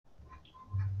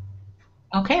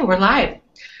Okay, we're live.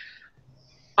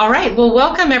 All right, well,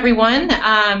 welcome everyone.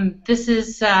 This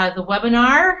is the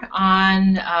webinar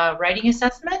on writing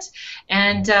assessment,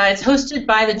 and it's hosted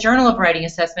by the Journal of Writing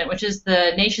Assessment, which is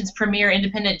the nation's premier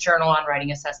independent journal on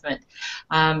writing assessment.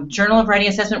 Journal of Writing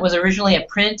Assessment was originally a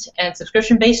print and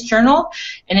subscription-based journal,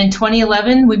 and in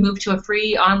 2011 we moved to a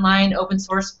free online open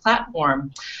source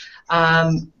platform.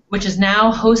 Which is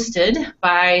now hosted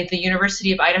by the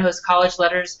University of Idaho's College of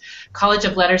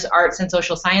Letters, Arts, and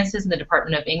Social Sciences in the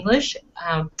Department of English.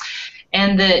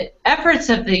 And the efforts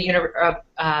of the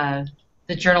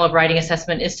Journal of Writing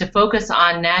Assessment is to focus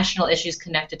on national issues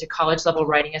connected to college-level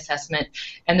writing assessment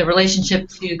and the relationship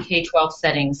to K-12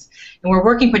 settings. And we're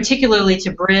working particularly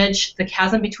to bridge the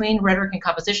chasm between rhetoric and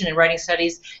composition in writing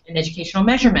studies and educational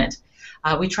measurement.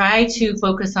 We try to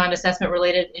focus on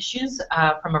assessment-related issues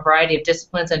from a variety of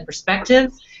disciplines and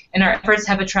perspectives, and our efforts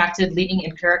have attracted leading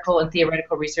empirical and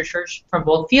theoretical researchers from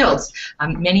both fields,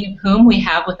 many of whom we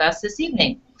have with us this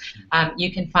evening.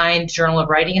 You can find Journal of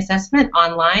Writing Assessment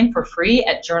online for free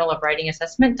at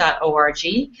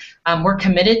journalofwritingassessment.org. We're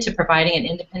committed to providing an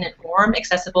independent forum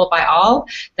accessible by all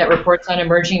that reports on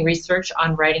emerging research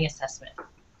on writing assessment.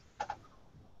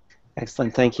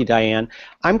 Excellent. Thank you, Diane.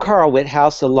 I'm Carl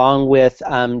Whithaus, along with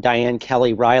Diane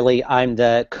Kelly-Riley. I'm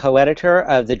the co-editor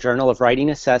of the Journal of Writing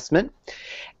Assessment.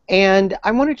 And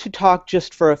I wanted to talk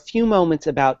just for a few moments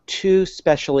about two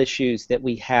special issues that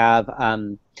we have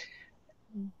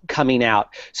coming out.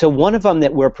 So one of them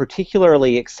that we're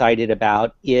particularly excited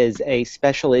about is a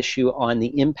special issue on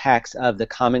the impacts of the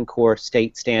Common Core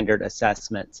state standard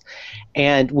assessments.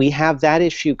 And we have that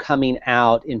issue coming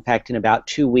out, in fact, in about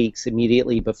 2 weeks,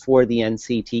 immediately before the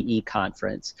NCTE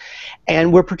conference.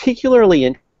 And we're particularly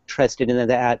interested in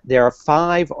that. There are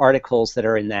 5 articles that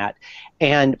are in that.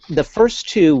 And the first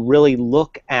 2 really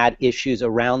look at issues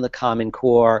around the Common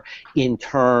Core in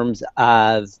terms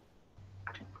of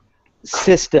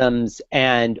systems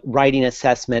and writing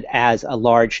assessment as a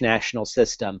large national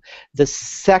system. The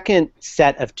second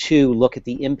set of 2 look at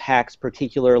the impacts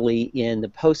particularly in the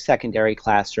post-secondary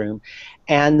classroom,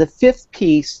 and the 5th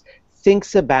piece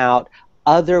thinks about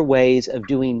other ways of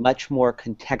doing much more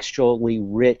contextually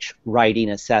rich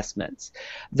writing assessments.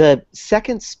 The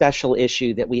second special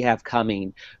issue that we have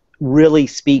coming really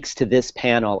speaks to this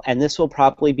panel, and this will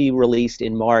probably be released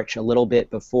in March, a little bit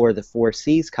before the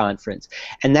 4Cs conference,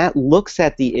 and that looks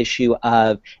at the issue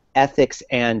of ethics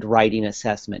and writing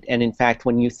assessment. And in fact,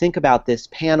 when you think about this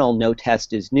panel, no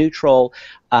test is neutral,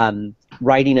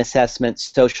 writing assessment,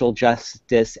 social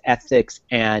justice, ethics,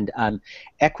 and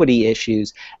equity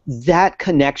issues, that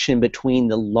connection between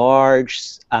the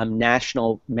large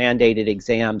national mandated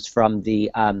exams from the,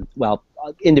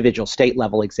 individual state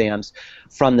level exams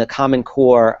from the Common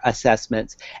Core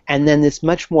assessments, and then this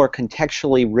much more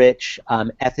contextually rich,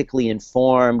 ethically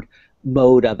informed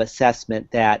mode of assessment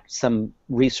that some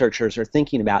researchers are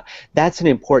thinking about. That's an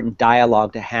important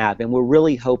dialogue to have, and we're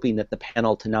really hoping that the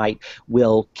panel tonight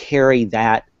will carry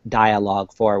that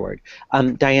dialogue forward.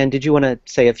 Diane, did you want to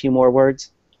say a few more words?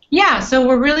 Yeah, so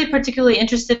we're really particularly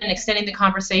interested in extending the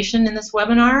conversation in this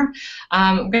webinar.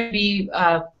 We're going to be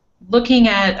looking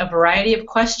at a variety of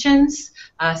questions,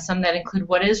 some that include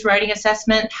what is writing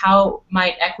assessment, how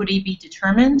might equity be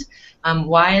determined,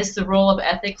 why is the role of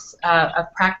ethics of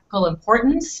practical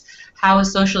importance, how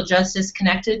is social justice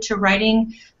connected to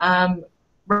writing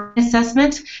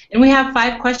assessment, and we have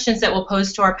 5 questions that we'll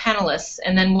pose to our panelists,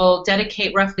 and then we'll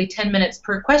dedicate roughly 10 minutes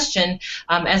per question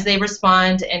as they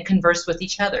respond and converse with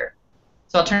each other.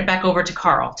 So I'll turn it back over to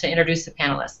Carl to introduce the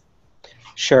panelists.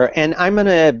 Sure, and I'm going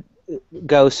to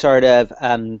go sort of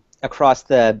across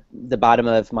the bottom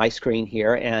of my screen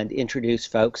here and introduce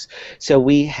folks. So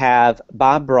we have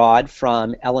Bob Broad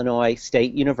from Illinois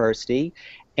State University,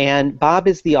 and Bob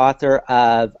is the author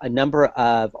of a number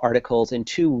of articles in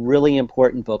 2 really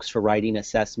important books for writing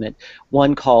assessment,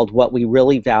 one called What We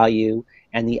Really Value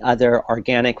and the other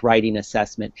Organic Writing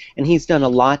Assessment. And he's done a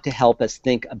lot to help us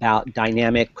think about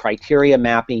dynamic criteria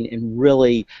mapping and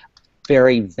really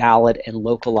very valid and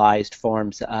localized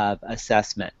forms of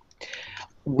assessment.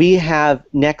 We have,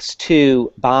 next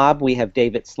to Bob, we have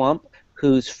David Slomp,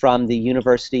 who's from the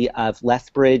University of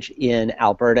Lethbridge in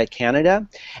Alberta, Canada.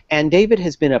 And David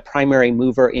has been a primary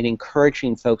mover in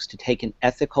encouraging folks to take an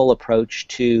ethical approach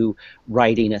to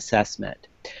writing assessment.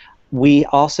 We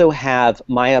also have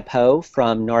Mya Poe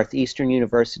from Northeastern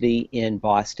University in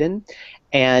Boston.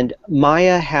 And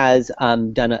Mya has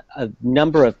done a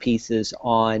number of pieces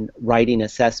on writing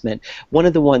assessment. One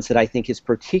of the ones that I think is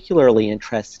particularly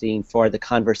interesting for the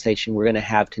conversation we're going to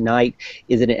have tonight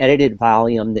is an edited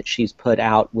volume that she's put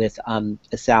out with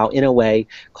Asao Inoue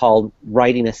called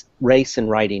Race and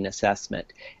Writing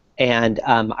Assessment. And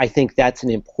I think that's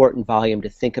an important volume to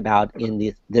think about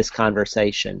in this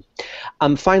conversation.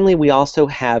 Finally, we also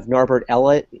have Norbert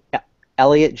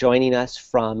Elliot joining us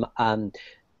from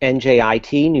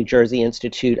NJIT, New Jersey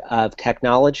Institute of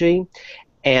Technology.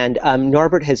 And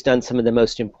Norbert has done some of the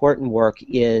most important work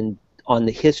on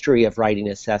the history of writing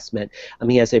assessment.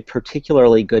 He has a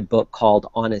particularly good book called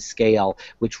On a Scale,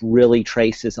 which really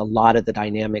traces a lot of the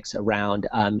dynamics around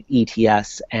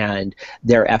ETS and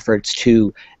their efforts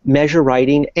to measure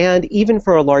writing, and even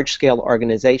for a large-scale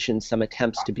organization, some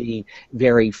attempts to be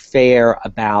very fair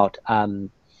about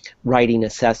writing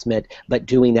assessment, but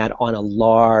doing that on a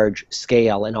large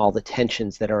scale and all the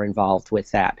tensions that are involved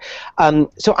with that.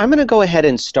 So I'm going to go ahead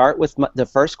and start with the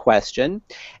first question,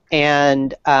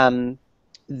 and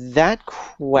that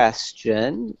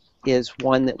question is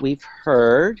one that we've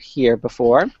heard here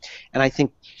before, and I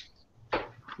think,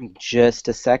 just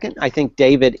a second, I think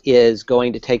David is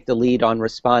going to take the lead on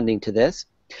responding to this.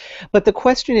 But the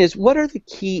question is, what are the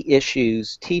key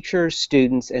issues teachers,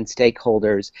 students, and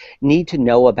stakeholders need to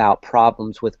know about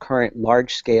problems with current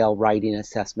large-scale writing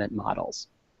assessment models?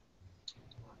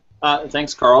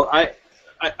 Thanks, Carl.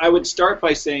 I would start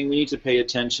by saying we need to pay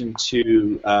attention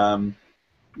to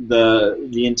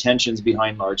the intentions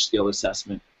behind large-scale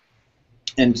assessment,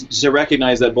 and to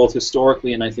recognize that both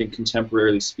historically and I think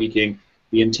contemporarily speaking,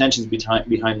 the intentions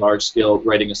behind large-scale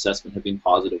writing assessment have been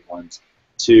positive ones,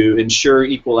 to ensure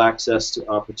equal access to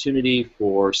opportunity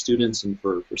for students and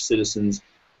for citizens,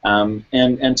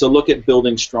 and to look at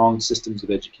building strong systems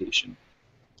of education.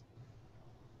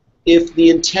 If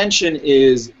the intention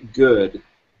is good,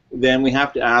 then we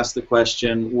have to ask the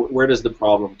question, where does the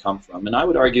problem come from? And I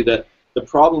would argue that the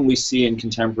problem we see in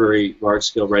contemporary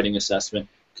large-scale writing assessment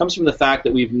comes from the fact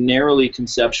that we've narrowly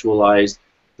conceptualized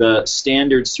the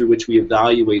standards through which we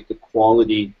evaluate the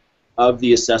quality of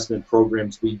the assessment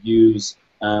programs we use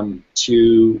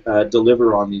to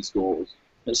deliver on these goals.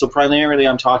 And so primarily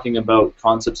I'm talking about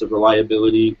concepts of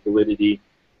reliability, validity,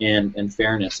 and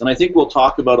fairness. And I think we'll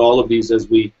talk about all of these as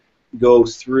we go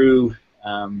through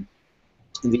in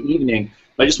the evening.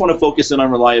 But I just want to focus in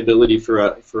on reliability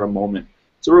for a moment.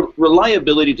 So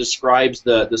reliability describes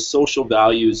the social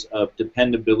values of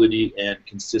dependability and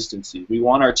consistency. We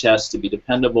want our tests to be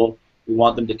dependable. We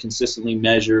want them to consistently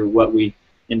measure what we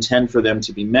intend for them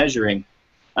to be measuring.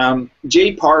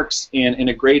 Jay Parks, in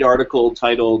a great article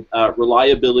titled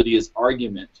Reliability is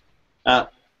Argument,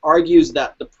 argues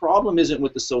that the problem isn't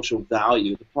with the social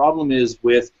value. The problem is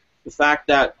with the fact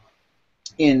that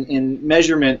in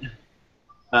measurement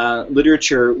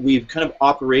literature, we've kind of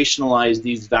operationalized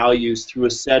these values through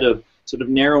a set of sort of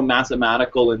narrow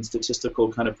mathematical and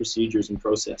statistical kind of procedures and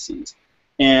processes,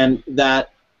 and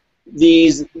that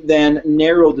these then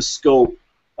narrow the scope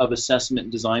of assessment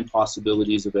and design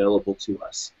possibilities available to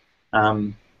us.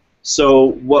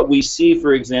 So what we see,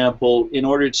 for example, in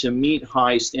order to meet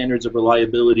high standards of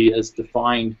reliability as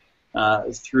defined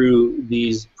through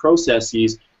these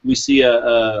processes, we see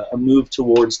a move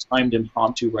towards timed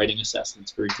impromptu writing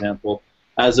assessments, for example,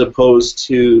 as opposed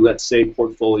to, let's say,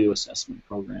 portfolio assessment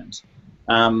programs.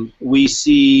 We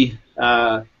see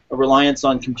a reliance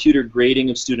on computer grading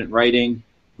of student writing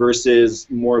versus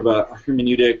more of a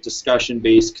hermeneutic,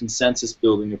 discussion-based,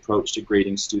 consensus-building approach to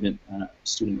grading student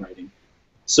writing.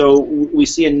 So we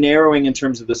see a narrowing in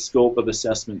terms of the scope of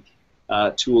assessment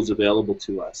tools available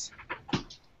to us.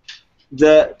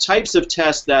 The types of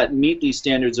tests that meet these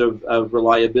standards of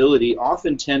reliability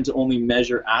often tend to only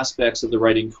measure aspects of the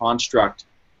writing construct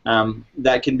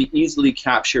that can be easily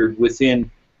captured within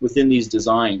these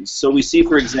designs. So we see,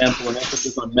 for example, an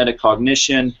emphasis on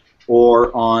metacognition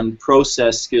or on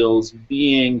process skills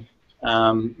being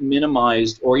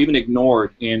minimized or even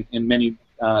ignored in many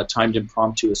timed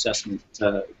impromptu assessment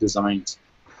designs.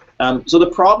 So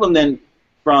the problem then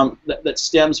that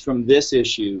stems from this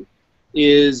issue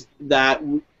is that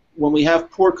when we have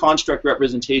poor construct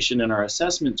representation in our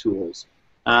assessment tools,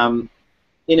 in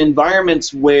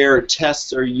environments where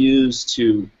tests are used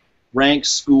to rank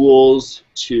schools,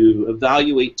 to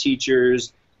evaluate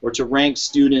teachers, or to rank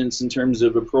students in terms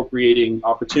of appropriating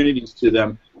opportunities to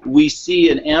them, we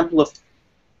see an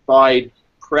amplified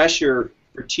pressure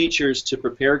for teachers to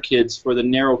prepare kids for the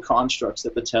narrow constructs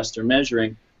that the tests are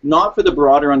measuring, not for the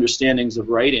broader understandings of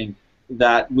writing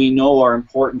that we know are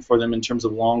important for them in terms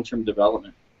of long-term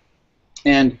development.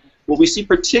 And what we see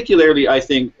particularly, I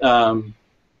think,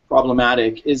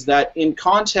 problematic is that in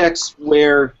contexts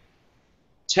where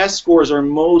test scores are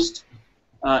most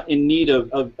in need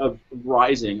of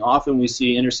rising, often we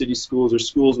see inner city schools or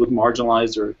schools with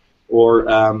marginalized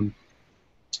or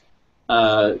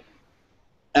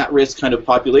at-risk kind of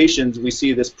populations, we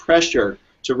see this pressure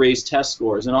to raise test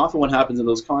scores. And often what happens in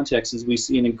those contexts is we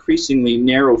see an increasingly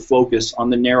narrow focus on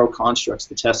the narrow constructs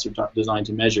the tests are designed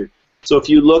to measure. So if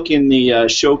you look in the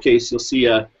showcase, you'll see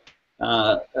an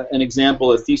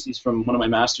example, a thesis from one of my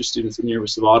master's students at the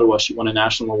University of Ottawa. She won a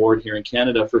national award here in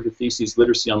Canada for her thesis,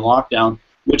 Literacy on Lockdown,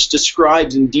 which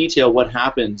describes in detail what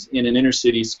happens in an inner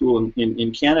city school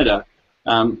in Canada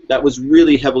that was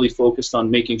really heavily focused on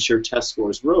making sure test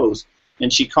scores rose.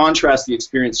 And she contrasts the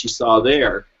experience she saw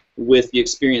there with the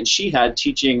experience she had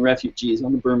teaching refugees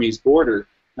on the Burmese border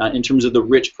in terms of the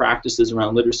rich practices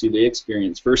around literacy they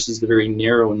experienced versus the very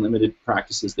narrow and limited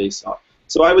practices they saw.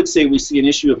 So I would say we see an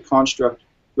issue of construct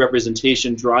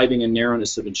representation driving a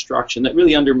narrowness of instruction that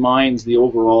really undermines the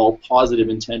overall positive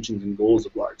intentions and goals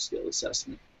of large-scale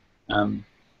assessment. One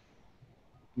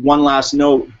last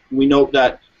note, we note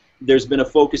that there's been a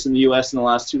focus in the US in the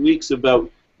last 2 weeks about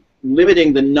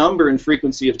limiting the number and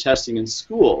frequency of testing in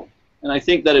school. And I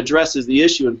think that addresses the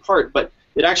issue in part, but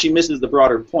it actually misses the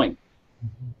broader point.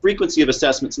 Frequency of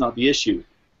assessment is not the issue.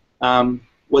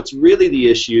 What's really the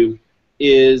issue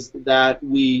is that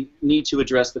we need to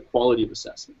address the quality of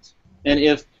assessments. And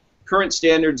if current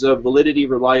standards of validity,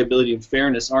 reliability, and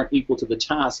fairness aren't equal to the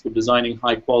task of designing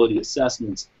high-quality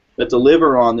assessments that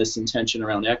deliver on this intention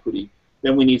around equity,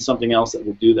 then we need something else that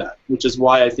will do that, which is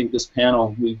why I think this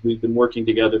panel, we've been working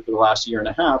together for the last year and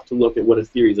a half to look at what a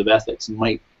theories of ethics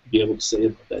might be able to say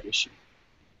about that issue.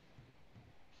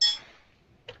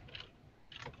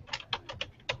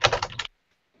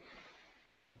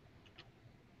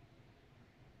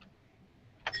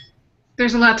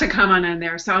 There's a lot to comment on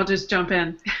there, so I'll just jump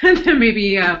in. And then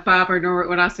maybe Bob or Norbert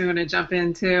would also want to jump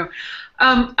in too.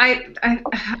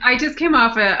 I just came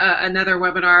off another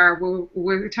webinar where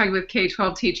we were talking with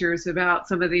K-12 teachers about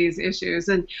some of these issues,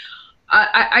 and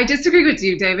I disagree with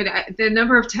you, David. The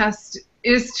number of tests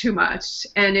is too much,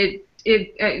 and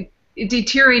it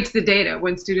deteriorates the data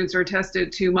when students are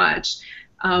tested too much.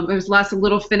 There's lots of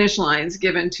little finish lines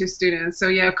given to students. So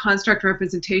yeah, construct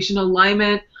representation,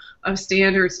 alignment of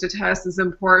standards to tests is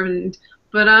important,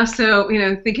 but also, you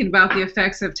know, thinking about the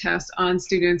effects of tests on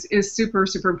students is super,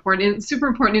 super important, and super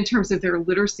important in terms of their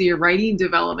literacy or writing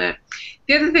development.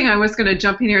 The other thing I was going to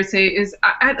jump in here and say is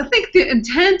I think the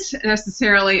intent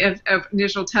necessarily of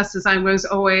initial test design was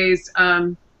always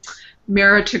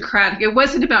meritocratic. It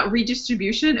wasn't about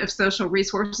redistribution of social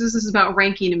resources. This is about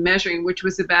ranking and measuring, which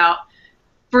was about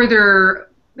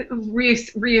further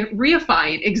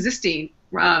reifying existing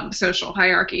social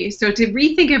hierarchy. So to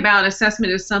rethink about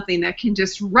assessment as something that can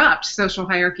disrupt social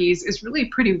hierarchies is really a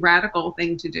pretty radical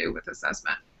thing to do with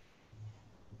assessment.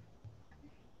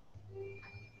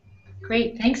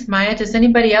 Great, thanks, Maya. Does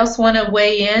anybody else want to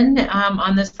weigh in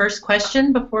on this first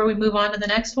question before we move on to the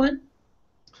next one?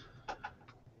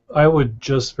 I would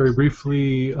just very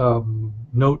briefly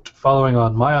note, following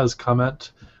on Maya's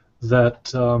comment, that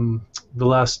the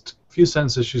last few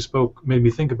sentences she spoke made me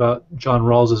think about John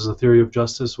Rawls's The Theory of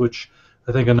Justice, which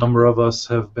I think a number of us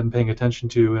have been paying attention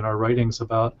to in our writings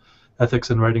about ethics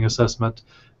and writing assessment.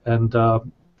 And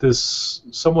this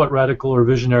somewhat radical or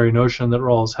visionary notion that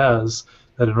Rawls has,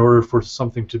 that in order for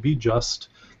something to be just,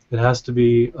 it has to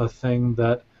be a thing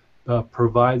that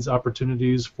provides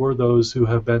opportunities for those who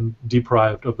have been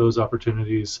deprived of those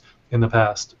opportunities in the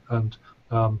past. And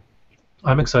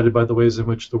I'm excited by the ways in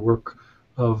which the work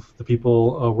of the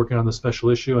people working on this special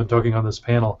issue and talking on this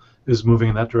panel is moving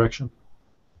in that direction.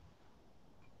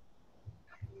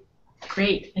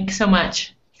 Great, thanks so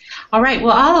much. All right,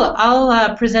 well,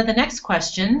 I'll present the next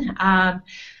question.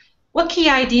 What key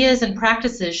ideas and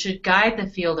practices should guide the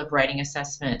field of writing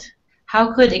assessment?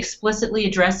 How could explicitly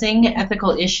addressing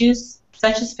ethical issues,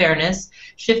 such as fairness,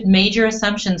 shift major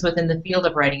assumptions within the field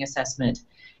of writing assessment?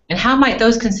 And how might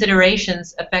those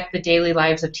considerations affect the daily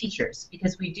lives of teachers?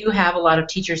 Because we do have a lot of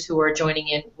teachers who are joining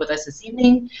in with us this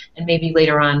evening and maybe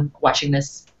later on watching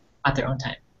this at their own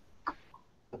time.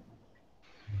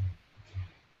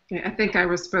 Yeah, I think I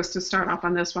was supposed to start off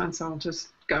on this one, so I'll just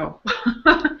go.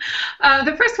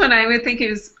 The first one I would think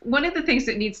is one of the things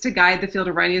that needs to guide the field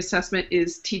of writing assessment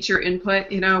is teacher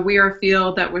input. You know, we are a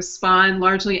field that was spawned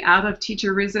largely out of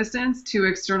teacher resistance to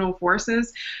external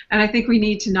forces, and I think we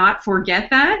need to not forget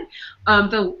that.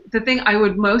 The thing I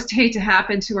would most hate to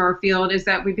happen to our field is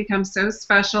that we become so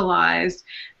specialized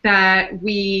that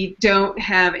we don't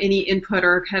have any input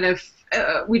or kind of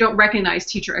we don't recognize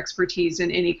teacher expertise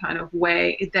in any kind of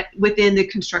way that within the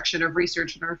construction of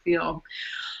research in our field.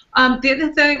 The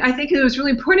other thing I think that was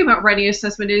really important about writing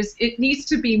assessment is it needs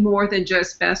to be more than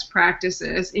just best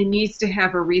practices. It needs to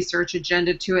have a research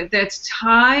agenda to it that's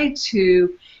tied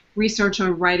to research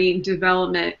on writing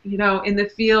development. You know, in the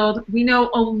field, we know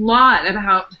a lot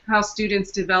about how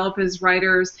students develop as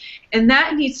writers, and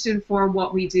that needs to inform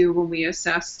what we do when we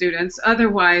assess students.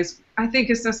 Otherwise, I think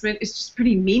assessment is just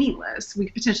pretty meaningless. We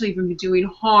could potentially even be doing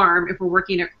harm if we're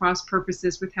working at cross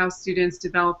purposes with how students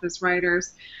develop as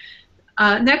writers.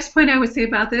 Next point I would say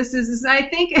about this is I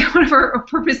think one of our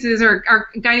purposes or our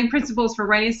guiding principles for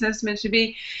writing assessment should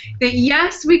be that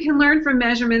yes, we can learn from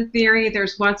measurement theory.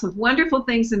 There's lots of wonderful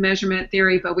things in measurement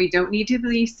theory, but we don't need to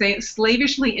be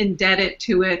slavishly indebted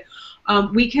to it.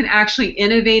 We can actually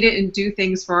innovate it and do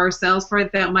things for ourselves for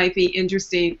it that might be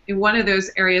interesting. In one of those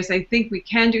areas, I think we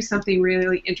can do something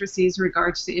really interesting in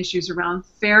regards to issues around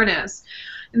fairness.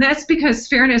 And that's because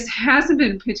fairness hasn't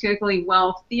been particularly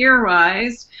well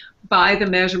theorized by the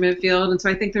measurement field, and so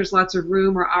I think there's lots of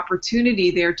room or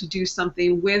opportunity there to do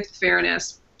something with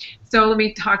fairness. So let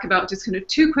me talk about just kind of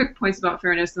two quick points about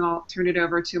fairness, and I'll turn it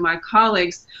over to my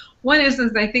colleagues. One is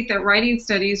I think that writing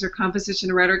studies or composition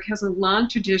and rhetoric has a long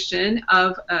tradition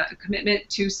of a commitment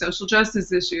to social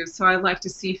justice issues. So I'd like to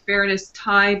see fairness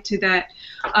tied to that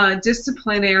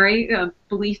disciplinary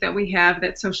belief that we have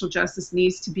that social justice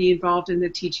needs to be involved in the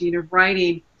teaching of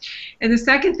writing. And the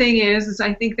second thing is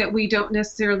I think that we don't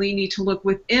necessarily need to look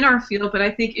within our field, but I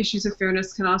think issues of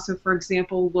fairness can also, for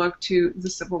example, look to the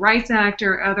Civil Rights Act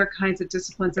or other kinds of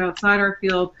disciplines outside our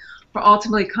field, where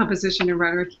ultimately composition and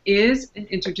rhetoric is an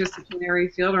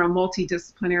interdisciplinary field or a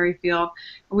multidisciplinary field.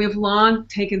 And we have long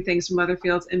taken things from other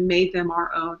fields and made them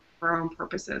our own for our own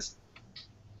purposes.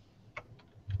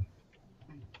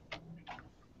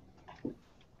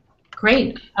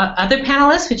 Great. Other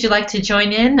panelists, would you like to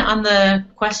join in on the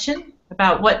question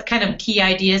about what kind of key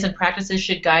ideas and practices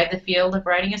should guide the field of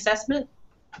writing assessment?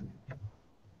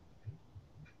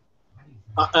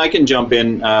 I can jump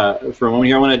in for a moment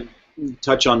here. I want to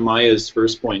touch on Mya's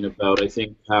first point about, I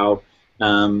think, how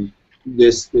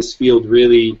this field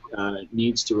really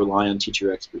needs to rely on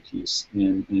teacher expertise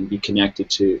and be connected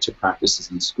to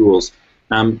practices in schools.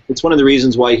 It's one of the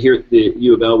reasons why here at the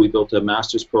U of L we built a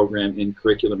master's program in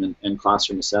curriculum and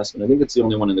classroom assessment. I think it's the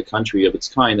only one in the country of its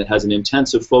kind that has an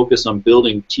intensive focus on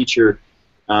building teacher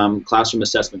classroom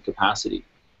assessment capacity.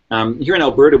 Here in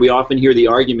Alberta, we often hear the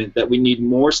argument that we need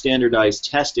more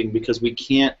standardized testing because we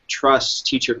can't trust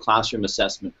teacher classroom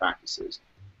assessment practices.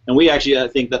 And we actually, I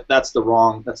think that's the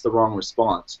wrong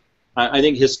response. I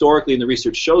think historically, and the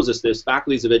research shows us this,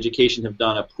 faculties of education have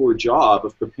done a poor job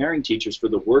of preparing teachers for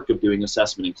the work of doing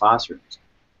assessment in classrooms.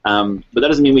 But that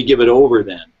doesn't mean we give it over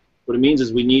then. What it means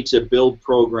is we need to build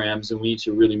programs and we need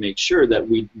to really make sure that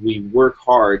we work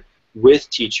hard with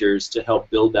teachers to help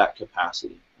build that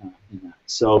capacity.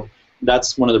 So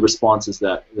that's one of the responses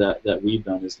that we've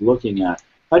done, is looking at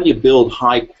how do you build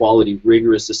high quality,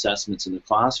 rigorous assessments in the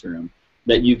classroom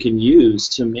that you can use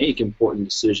to make important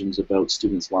decisions about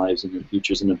students' lives and their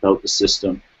futures and about the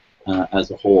system as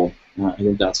a whole. I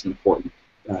think that's an important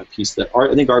piece that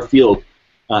I think our field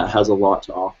has a lot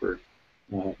to offer,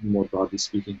 more broadly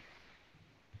speaking.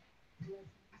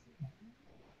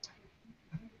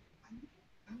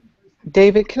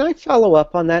 David, can I follow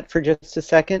up on that for just a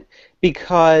second?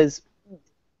 Because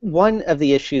one of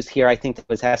the issues here I think that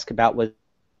was asked about was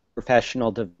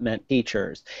professional development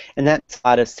teachers, and that makes a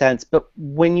lot of sense. But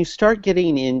when you start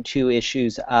getting into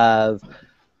issues of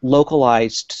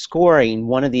localized scoring,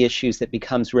 one of the issues that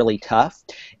becomes really tough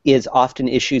is often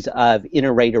issues of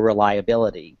inter-rater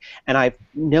reliability. And I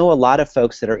know a lot of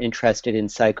folks that are interested in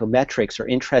psychometrics are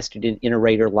interested in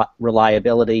inter-rater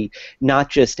reliability, not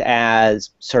just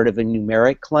as sort of a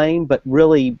numeric claim, but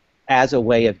really as a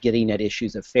way of getting at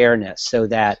issues of fairness, so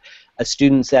that a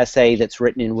student's essay that's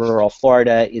written in rural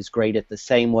Florida is graded the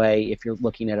same way if you're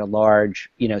looking at a large,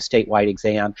 statewide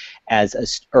exam as an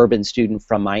urban student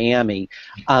from Miami.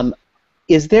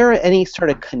 Is there any sort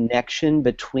of connection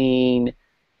between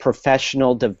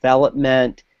professional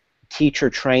development, teacher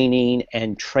training,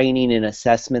 and training and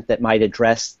assessment that might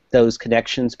address those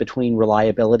connections between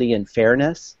reliability and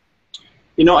fairness?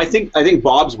 You know, I think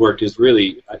Bob's work is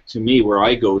really, to me, where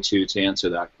I go to answer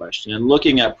that question. And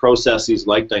looking at processes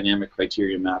like dynamic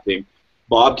criteria mapping,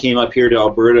 Bob came up here to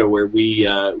Alberta, where we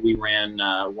ran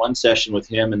one session with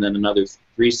him, and then another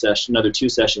two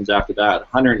sessions after that.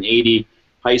 180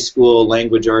 high school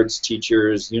language arts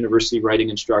teachers, university writing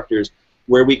instructors,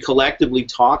 where we collectively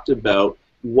talked about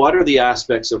what are the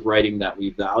aspects of writing that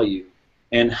we value,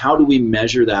 and how do we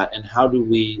measure that, and how do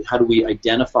we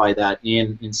identify that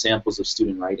in samples of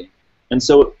student writing. And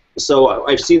so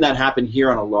I've seen that happen here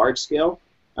on a large scale,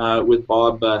 with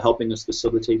Bob helping us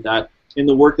facilitate that. In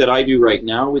the work that I do right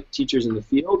now with teachers in the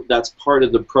field, that's part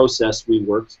of the process we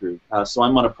work through. So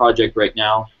I'm on a project right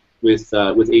now with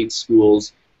 8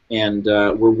 schools, and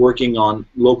we're working on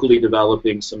locally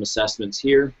developing some assessments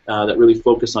here that really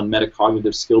focus on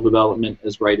metacognitive skill development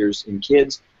as writers in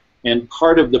kids. And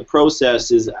part of the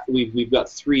process is we've got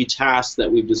 3 tasks that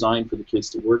we've designed for the kids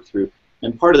to work through.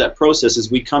 And part of that process is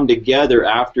we come together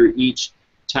after each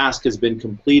task has been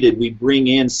completed. We bring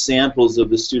in samples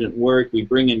of the student work. We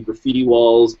bring in graffiti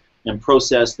walls and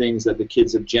process things that the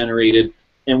kids have generated.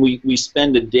 And we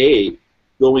spend a day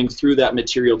going through that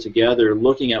material together,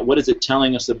 looking at what is it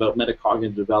telling us about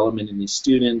metacognitive development in these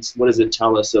students, what does it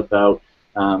tell us about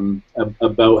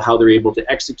how they're able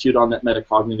to execute on that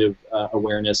metacognitive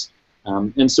awareness.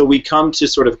 And so we come to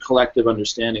sort of collective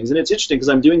understandings. And it's interesting because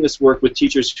I'm doing this work with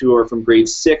teachers who are from grade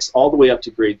 6 all the way up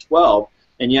to grade 12,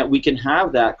 and yet we can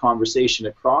have that conversation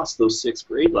across those 6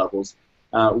 grade levels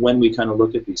when we kind of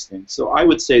look at these things. So I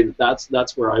would say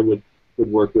that's where I would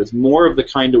work with more of the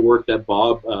kind of work that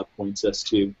Bob points us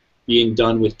to being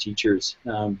done with teachers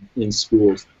in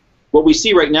schools. What we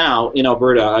see right now in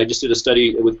Alberta, I just did a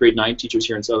study with grade 9 teachers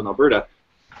here in southern Alberta,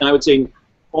 and I would say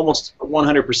almost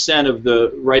 100% of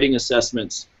the writing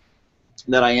assessments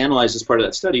that I analyzed as part of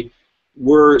that study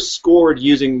were scored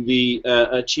using the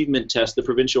achievement test, the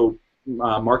provincial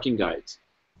marking guides.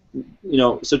 You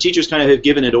know, so teachers kind of have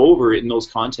given it over in those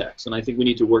contexts, and I think we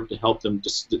need to work to help them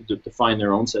just to define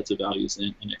their own sets of values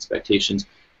and expectations,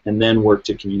 and then work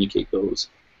to communicate those.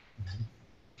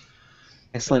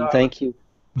 Excellent, thank you.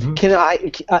 Can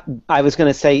I was going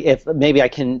to say if maybe I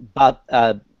can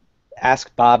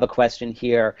ask Bob a question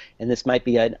here, and this might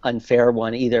be an unfair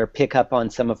one, either pick up on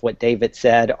some of what David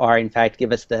said or in fact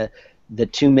give us the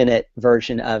 2-minute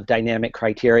version of dynamic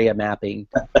criteria mapping.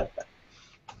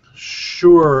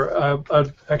 Sure.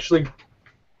 Actually,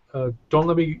 don't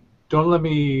let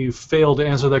me fail to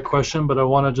answer that question, but I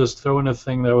want to just throw in a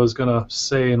thing that I was going to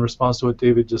say in response to what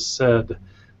David just said.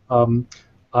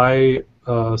 I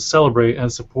celebrate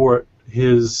and support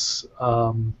his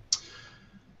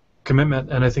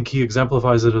commitment, and I think he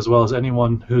exemplifies it as well as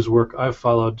anyone whose work I've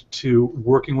followed, to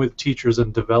working with teachers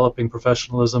and developing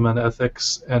professionalism and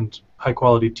ethics and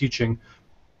high-quality teaching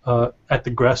at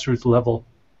the grassroots level.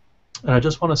 And I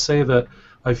just want to say that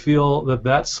I feel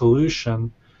that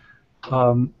solution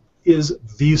is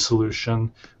the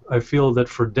solution. I feel that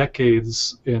for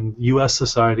decades in U.S.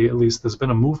 society, at least, there's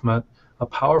been a movement, a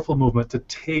powerful movement, to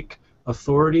take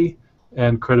authority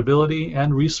and credibility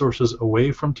and resources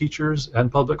away from teachers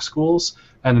and public schools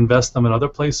and invest them in other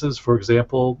places, for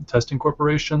example, testing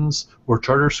corporations or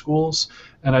charter schools.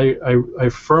 And I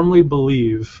firmly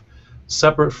believe,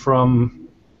 separate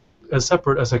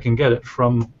as I can get it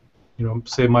from,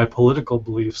 say my political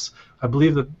beliefs, I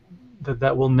believe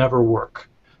that will never work.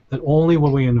 That only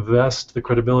when we invest the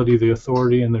credibility, the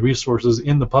authority, and the resources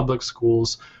in the public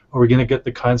schools are we going to get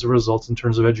the kinds of results in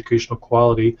terms of educational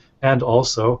quality and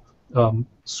also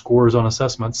scores on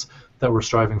assessments that we're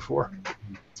striving for.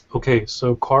 Okay,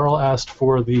 so Carl asked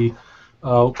for the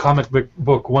comic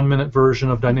book 1-minute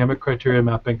version of dynamic criteria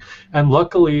mapping, and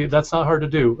luckily that's not hard to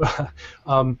do.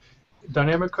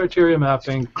 Dynamic criteria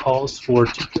mapping calls for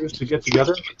teachers to get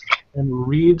together and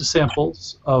read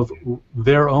samples of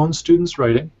their own students'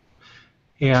 writing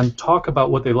and talk about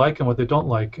what they like and what they don't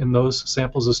like in those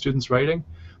samples of students' writing.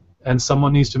 And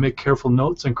someone needs to make careful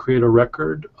notes and create a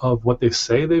record of what they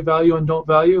say they value and don't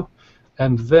value.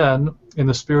 And then, in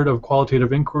the spirit of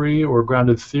qualitative inquiry or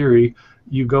grounded theory,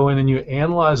 you go in and you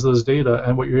analyze those data,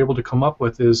 and what you're able to come up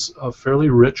with is a fairly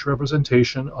rich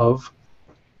representation of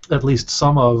at least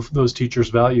some of those teachers'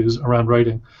 values around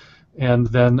writing. And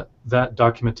then that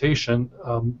documentation,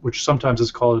 which sometimes is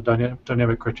called a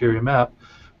dynamic criteria map,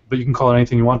 but you can call it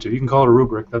anything you want to. You can call it a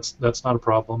rubric. That's not a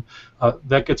problem.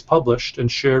 That gets published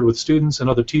and shared with students and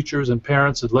other teachers and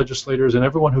parents and legislators and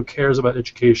everyone who cares about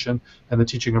education and the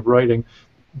teaching of writing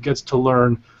gets to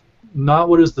learn not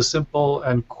what is the simple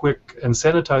and quick and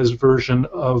sanitized version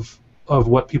of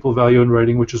what people value in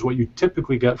writing, which is what you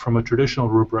typically get from a traditional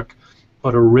rubric,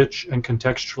 but a rich and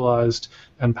contextualized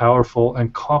and powerful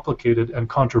and complicated and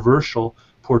controversial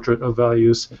portrait of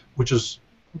values, which is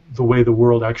the way the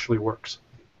world actually works.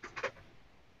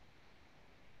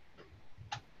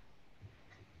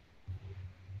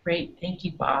 Great, thank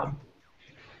you, Bob.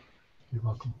 You're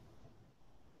welcome.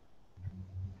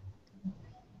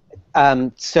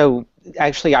 So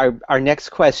actually our next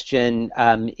question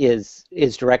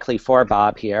is directly for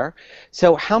Bob here.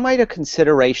 So how might a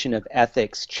consideration of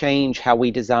ethics change how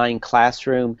we design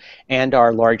classroom and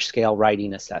our large-scale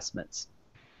writing assessments?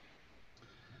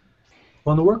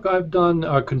 Well, in the work I've done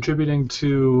contributing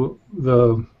to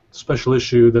the special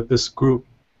issue that this group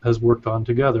has worked on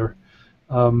together,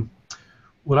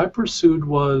 what I pursued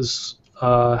was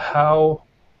how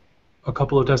a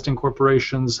couple of testing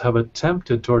corporations have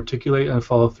attempted to articulate and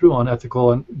follow through on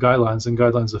ethical guidelines and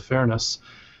guidelines of fairness.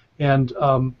 And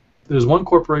there's one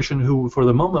corporation who, for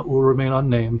the moment, will remain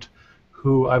unnamed,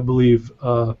 who I believe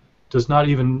does not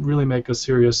even really make a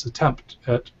serious attempt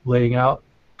at laying out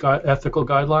ethical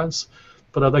guidelines.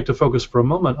 But I'd like to focus for a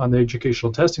moment on the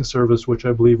Educational Testing Service, which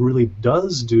I believe really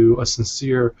does do a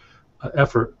sincere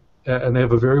effort, and they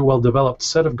have a very well-developed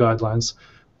set of guidelines.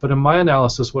 But in my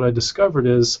analysis, what I discovered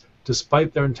is,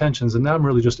 despite their intentions, and now I'm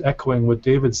really just echoing what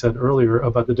David said earlier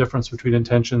about the difference between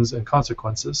intentions and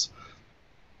consequences,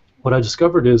 what I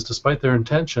discovered is, despite their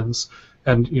intentions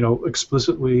and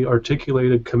explicitly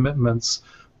articulated commitments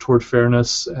toward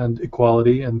fairness and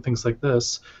equality and things like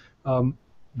this,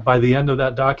 by the end of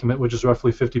that document, which is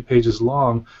roughly 50 pages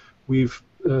long, we've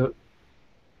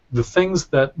the things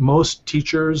that most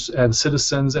teachers and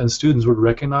citizens and students would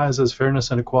recognize as fairness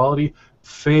and equality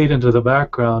fade into the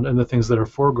background, and the things that are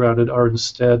foregrounded are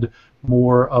instead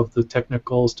more of the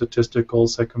technical, statistical,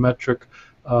 psychometric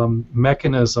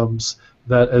mechanisms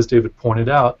that, as David pointed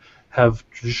out, have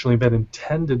traditionally been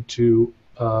intended to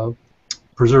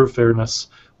preserve fairness,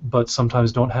 but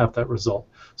sometimes don't have that result.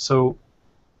 So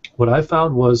what I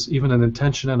found was even an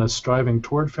intention and a striving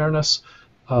toward fairness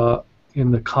in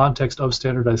the context of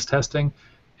standardized testing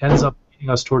ends up leading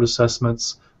us toward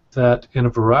assessments that in a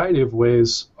variety of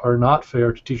ways are not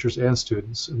fair to teachers and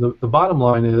students. And the bottom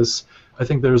line is, I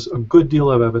think there's a good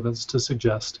deal of evidence to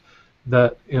suggest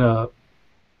that in an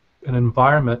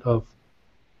environment of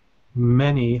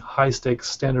many high-stakes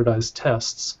standardized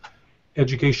tests,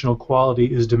 educational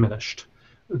quality is diminished.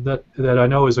 That I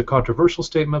know is a controversial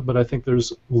statement, but I think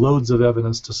there's loads of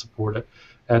evidence to support it.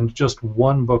 And just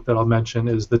one book that I'll mention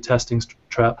is The Testing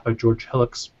Trap by George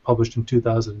Hillocks, published in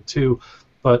 2002.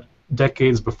 But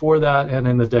decades before that and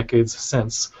in the decades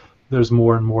since, there's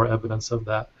more and more evidence of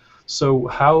that. So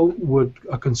how would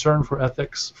a concern for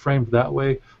ethics framed that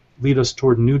way lead us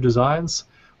toward new designs?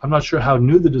 I'm not sure how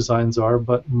new the designs are,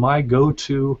 but my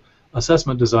go-to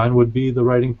assessment design would be the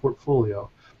writing portfolio.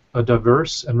 A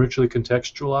diverse and richly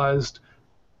contextualized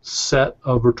set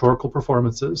of rhetorical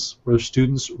performances where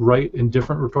students write in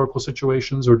different rhetorical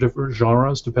situations or different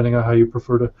genres, depending on how you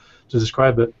prefer to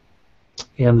describe it.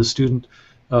 And the student,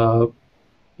 can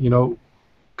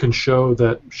show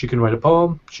that she can write a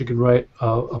poem, she can write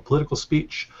a political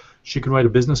speech, she can write a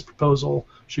business proposal,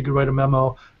 she can write a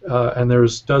memo, and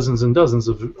there's dozens and dozens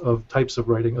of types of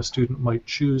writing a student might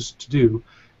choose to do.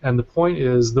 And the point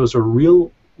is, those are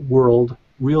real-world,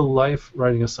 real-life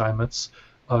writing assignments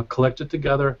collected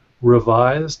together,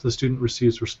 revised. The student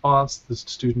receives response. The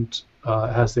student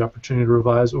has the opportunity to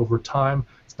revise over time.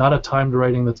 It's not a timed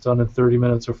writing that's done in 30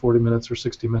 minutes or 40 minutes or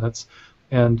 60 minutes.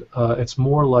 And it's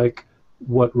more like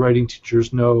what writing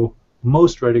teachers know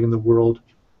most writing in the world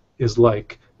is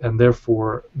like. And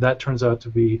therefore, that turns out to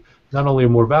be not only a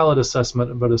more valid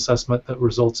assessment, but assessment that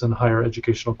results in higher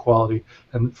educational quality.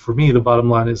 And for me, the bottom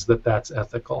line is that that's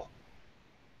ethical.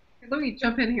 Let me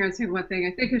jump in here and say one thing.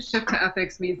 I think a shift to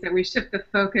ethics means that we shift the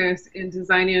focus in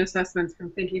designing assessments from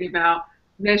thinking about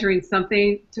measuring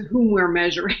something to whom we're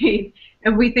measuring.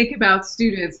 And we think about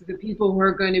students, the people who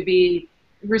are going to be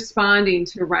responding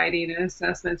to writing and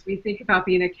assessments. We think about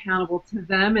being accountable to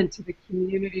them and to the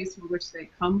communities from which they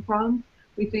come from.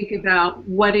 We think about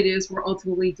what it is we're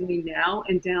ultimately doing now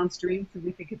and downstream. So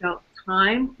we think about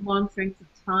time, long strengths of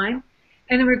time.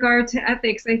 And in regard to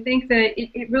ethics, I think that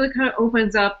it really kind of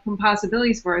opens up some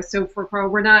possibilities for us. So for Carl,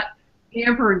 we're not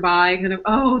hampered by kind of,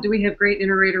 oh, do we have great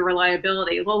iterator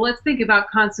reliability? Well, let's think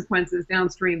about consequences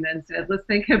downstream then instead. Let's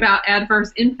think about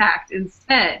adverse impact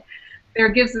instead. There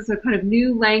gives us a kind of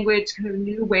new language, kind of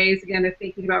new ways, again, of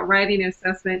thinking about writing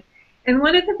assessment. And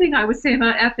one other thing I would say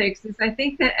about ethics is I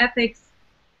think that ethics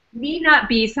need not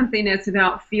be something that's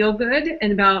about feel good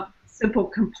and about simple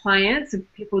compliance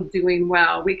of people doing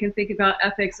well. We can think about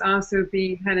ethics also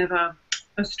being kind of a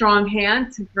a strong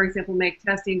hand to, for example, make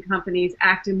testing companies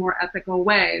act in more ethical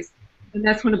ways. And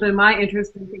that's one of my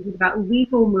interest in thinking about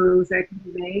legal moves that can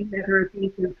be made, whether it be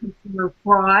through consumer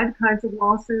fraud kinds of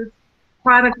lawsuits,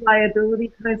 product liability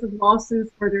kinds of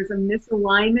lawsuits where there's a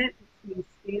misalignment between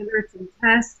standards and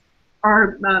tests,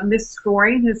 or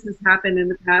misscoring, as has happened in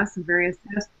the past in various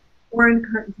tests, or in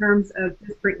terms of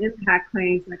disparate impact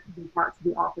claims that could be brought to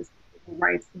the Office of Civil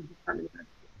Rights and Department of Education.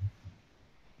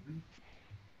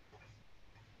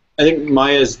 I think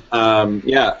Mya's,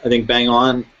 yeah, I think bang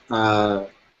on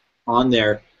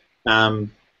there.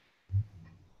 When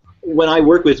I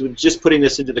work with, just putting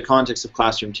this into the context of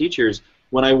classroom teachers,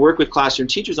 when I work with classroom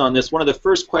teachers on this, one of the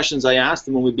first questions I ask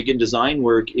them when we begin design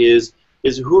work is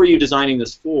who are you designing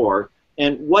this for,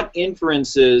 and what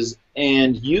inferences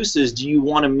and uses do you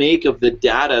want to make of the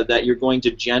data that you're going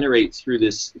to generate through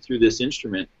this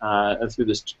instrument, through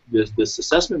this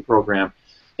assessment program.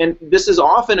 And this is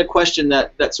often a question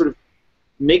that sort of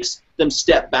makes them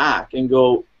step back and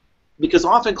go, because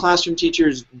often classroom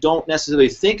teachers don't necessarily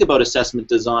think about assessment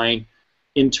design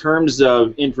in terms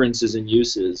of inferences and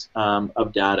uses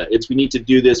of data. It's we need to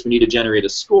do this, we need to generate a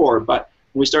score, but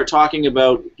when we start talking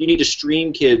about you need to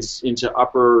stream kids into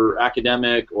upper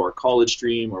academic or college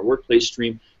stream or workplace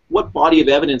stream, what body of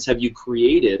evidence have you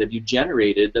created, have you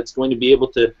generated that's going to be able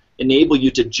to enable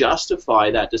you to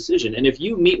justify that decision? And if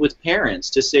you meet with parents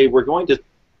to say we're going to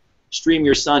stream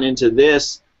your son into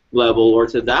this level or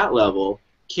to that level,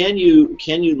 can you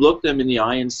look them in the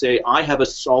eye and say, I have a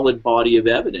solid body of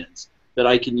evidence that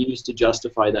I can use to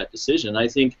justify that decision? I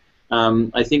think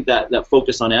that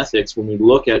focus on ethics, when we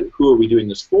look at who are we doing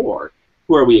this for,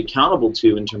 who are we accountable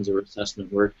to in terms of our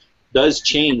assessment work, does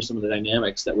change some of the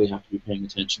dynamics that we have to be paying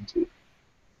attention to.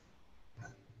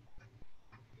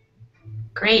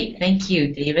 Great, thank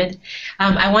you, David.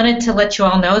 I wanted to let you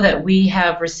all know that we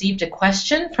have received a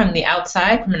question from the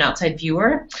outside, from an outside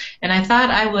viewer, and I thought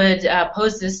I would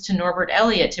pose this to Norbert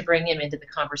Elliot to bring him into the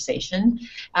conversation.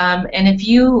 And if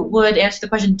you would answer the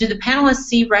question, do the panelists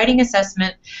see writing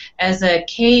assessment as a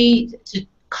K to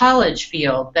college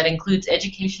field that includes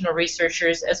educational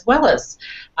researchers as well as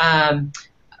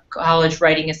college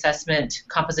writing assessment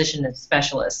composition and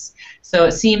specialists? So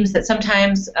it seems that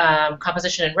sometimes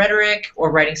composition and rhetoric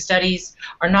or writing studies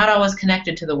are not always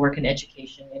connected to the work in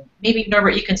education. And maybe,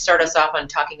 Norbert, you can start us off on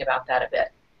talking about that a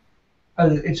bit.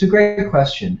 It's a great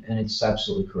question, and it's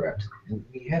absolutely correct.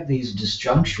 We have these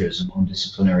disjunctures among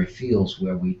disciplinary fields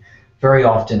where we very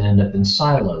often end up in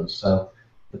silos. So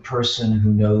the person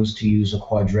who knows to use a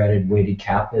quadrated weighted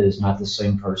kappa is not the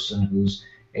same person who's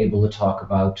able to talk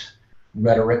about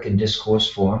rhetoric and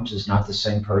discourse forms, is not the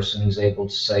same person who's able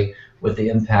to say what the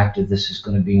impact of this is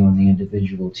going to be on the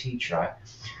individual teacher.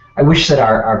 I wish that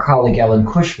our colleague Ellen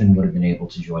Cushman would have been able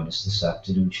to join us this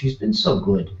afternoon. She's been so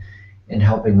good in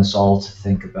helping us all to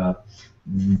think about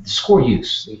the score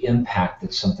use, the impact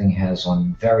that something has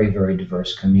on very, very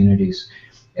diverse communities.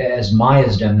 As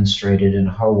Mya's demonstrated in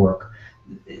her work,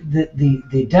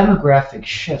 the demographic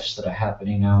shifts that are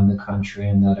happening now in the country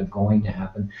and that are going to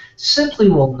happen simply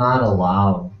will not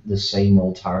allow the same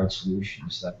old tired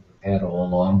solutions that we've had all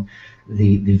along.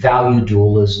 The value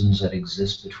dualisms that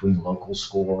exist between local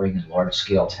scoring and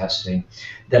large-scale testing,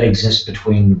 that exist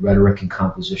between the rhetoric and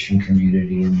composition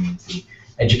community and the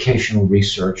educational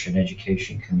research and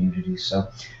education community. So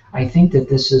I think that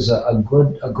this is a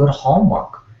good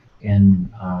hallmark in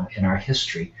our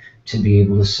history, to be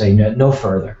able to say no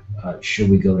further should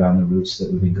we go down the routes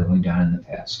that we've been going down in the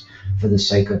past, for the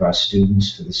sake of our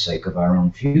students, for the sake of our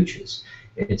own futures.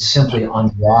 It's simply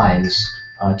unwise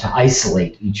to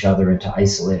isolate each other and to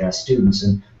isolate our students,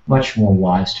 and much more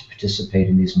wise to participate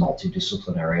in these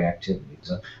multidisciplinary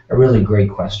activities. A really great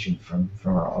question from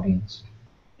our audience.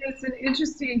 It's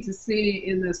interesting to see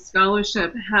in the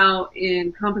scholarship how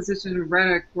in composition and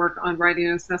rhetoric work on writing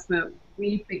and assessment,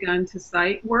 we've begun to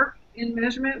cite work in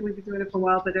measurement. We've been doing it for a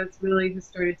while, but it's really has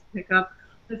started to pick up.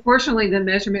 Unfortunately, the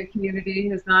measurement community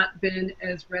has not been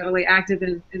as readily active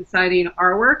in citing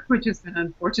our work, which has been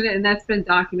unfortunate, and that's been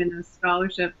documented in the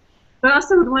scholarship. But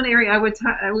also, the one area I would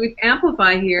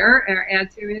amplify here or add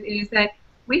to it is that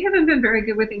we haven't been very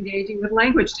good with engaging with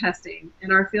language testing,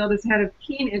 and our field has had a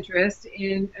keen interest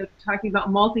in talking about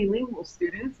multilingual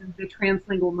students and the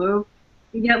translingual move,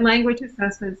 and yet language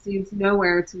assessment seems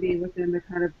nowhere to be within the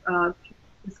kind of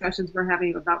discussions we're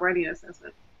having about writing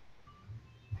assessment.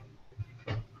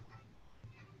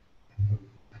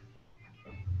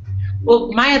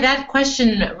 Well, Mya, that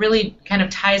question really kind of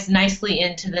ties nicely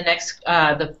into the next,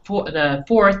 the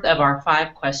fourth of our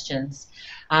 5 questions.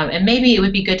 And maybe it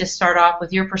would be good to start off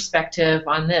with your perspective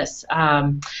on this,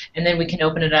 and then we can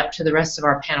open it up to the rest of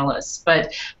our panelists.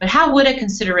 But how would a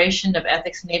consideration of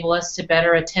ethics enable us to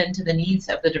better attend to the needs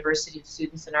of the diversity of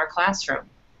students in our classroom?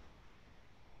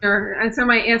 Sure. And so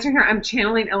my answer here, I'm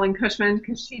channeling Ellen Cushman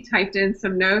because she typed in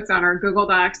some notes on our Google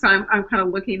Docs. So I'm kind of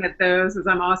looking at those as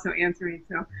I'm also answering.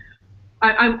 So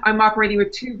I'm operating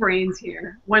with 2 brains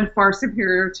here, one far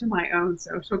superior to my own.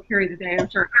 So she'll carry the day, I'm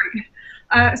sure.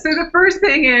 So the first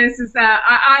thing is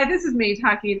that this is me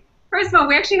talking. First of all,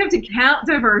 we actually have to count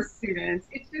diverse students.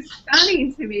 It's just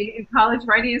stunning to me in college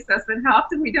writing assessment how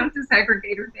often we don't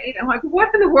disaggregate our data. I'm like,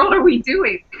 what in the world are we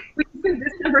doing? We say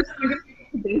this number of students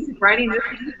basic writing, this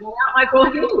is like, well,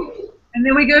 and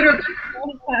then we go to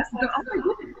a class and go, oh my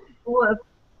goodness, full of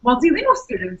multilingual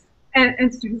students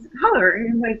and students of color.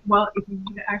 And I'm like, well, if you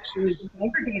actually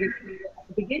disaggregate it at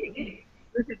the beginning,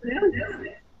 look at this,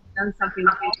 done something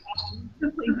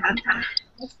simply much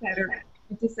better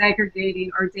at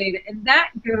disaggregating our data. And that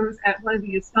goes at one of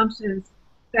the assumptions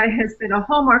that has been a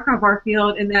hallmark of our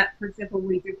field, in that, for example, when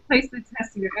we do placement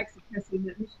testing or exit testing,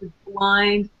 that we should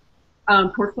blind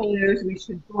portfolios, we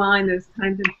should blind those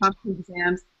timed and prompted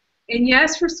exams. And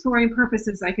yes, for scoring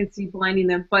purposes, I can see blinding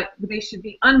them, but they should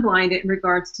be unblinded in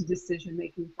regards to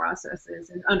decision-making processes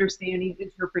and understanding,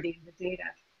 interpreting the data.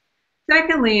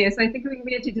 Secondly, is I think we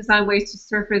need to design ways to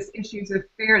surface issues of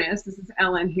fairness. This is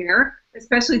Ellen here,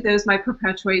 especially those might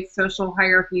perpetuate social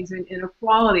hierarchies and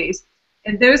inequalities.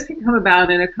 And those can come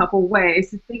about in a couple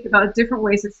ways. To think about different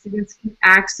ways that students can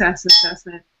access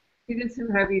assessment. Students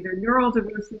who have either neural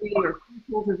diversity or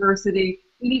cultural diversity,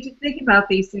 we need to think about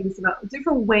these things, about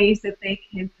different ways that they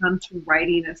can come to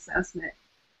writing assessment.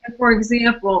 And for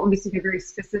example, let me take a very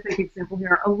specific example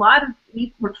here. A lot of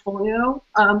e-portfolio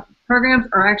programs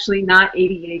are actually not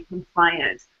ADA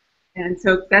compliant. And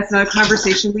so that's not a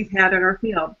conversation we've had in our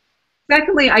field.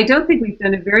 Secondly, I don't think we've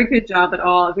done a very good job at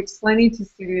all of explaining to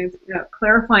students,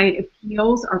 clarifying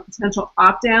appeals or potential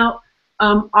opt-out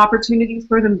opportunities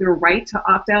for them, their right to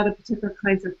opt out of particular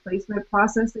kinds of placement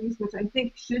processes, which I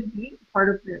think should be part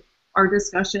of our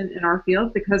discussion in our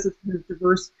field because of the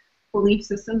diverse belief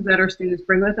systems that our students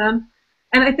bring with them.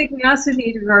 And I think we also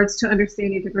need, in regards to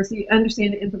understanding diversity,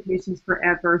 understand the implications for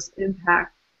adverse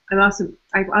impact. I've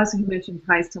also mentioned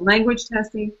ties to language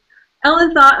testing.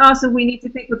 Ellen thought also we need to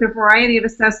think with a variety of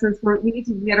assessments where we need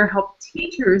to better help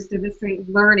teachers demonstrate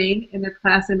learning in their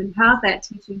classroom and how that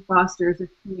teaching fosters a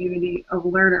community of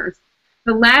learners.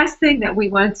 The last thing that we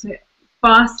want to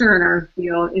foster in our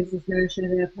field is this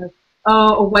notion of,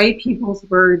 a white people's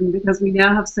burden because we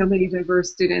now have so many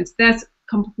diverse students. That's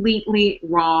completely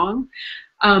wrong.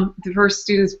 Diverse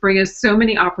students bring us so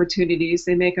many opportunities.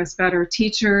 They make us better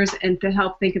teachers, and to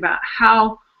help think about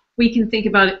how we can think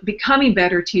about becoming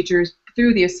better teachers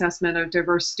through the assessment of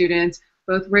diverse students,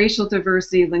 both racial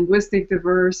diversity, linguistic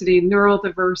diversity, neural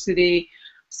diversity,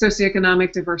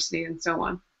 socioeconomic diversity, and so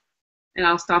on. And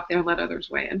I'll stop there and let others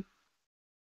weigh in.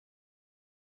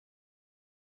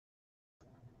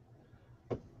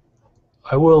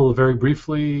 I will very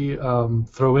briefly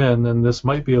throw in, and this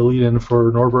might be a lead-in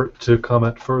for Norbert to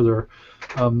comment further,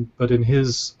 but in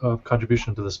his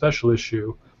contribution to the special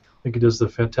issue, I think he does a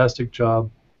fantastic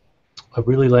job of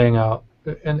really laying out,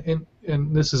 and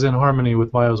this is in harmony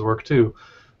with Mya's work too,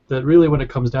 that really when it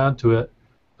comes down to it,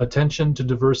 attention to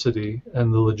diversity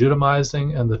and the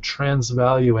legitimizing and the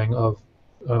transvaluing of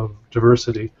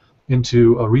diversity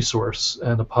into a resource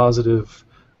and a positive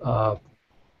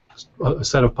a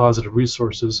set of positive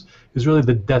resources is really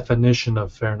the definition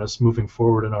of fairness moving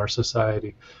forward in our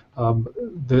society.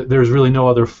 There's really no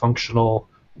other functional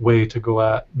way to go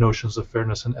at notions of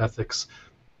fairness and ethics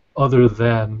other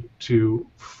than to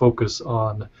focus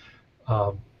on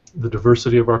the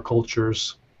diversity of our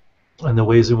cultures and the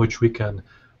ways in which we can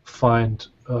find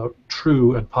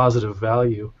true and positive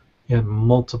value in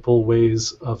multiple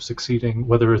ways of succeeding,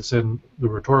 whether it's in the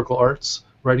rhetorical arts,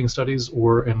 writing studies,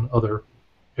 or in other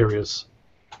areas.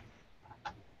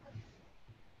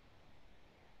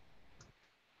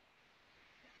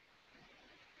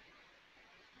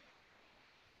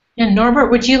 And Norbert,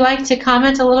 would you like to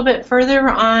comment a little bit further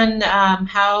on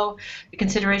how the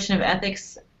consideration of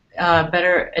ethics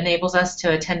better enables us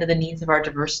to attend to the needs of our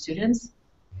diverse students?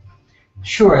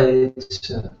 Sure.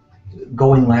 It's,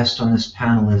 going last on this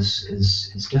panel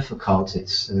is difficult.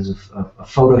 There's a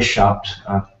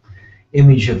photoshopped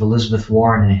image of Elizabeth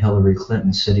Warren and Hillary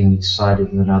Clinton sitting each side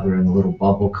of another, and the little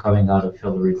bubble coming out of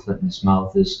Hillary Clinton's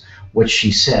mouth is what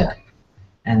she said.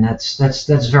 And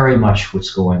that's very much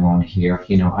what's going on here.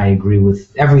 You know, I agree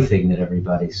with everything that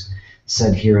everybody's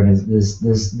said here, and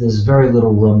there's very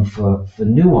little room for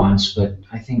nuance, but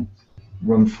I think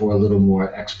room for a little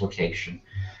more explication.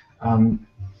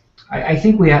 I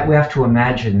think we have to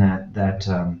imagine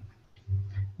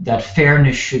that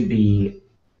fairness should be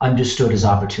understood as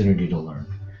opportunity to learn.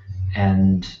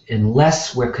 And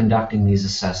unless we're conducting these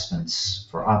assessments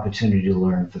for opportunity to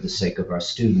learn for the sake of our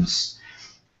students,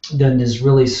 then there's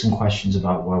really some questions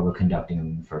about why we're conducting them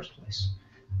in the first place.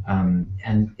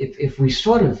 And if we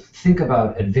sort of think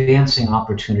about advancing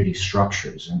opportunity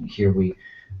structures, and here we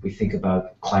think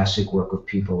about classic work of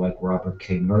people like Robert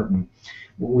K. Merton,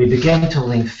 we begin to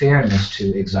link fairness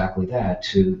to exactly that,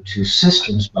 to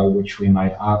systems by which we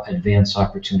might advance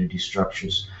opportunity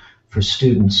structures for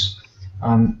students.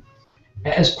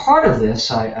 As part of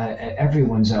this,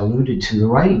 everyone's alluded to the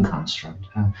writing construct,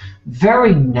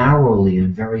 very narrowly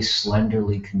and very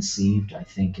slenderly conceived, I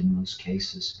think, in most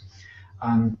cases.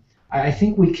 I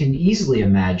think we can easily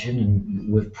imagine,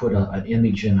 and we've put an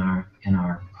image in our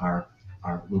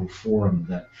little forum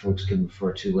that folks can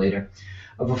refer to later,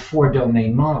 of a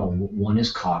 4-domain model. One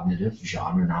is cognitive,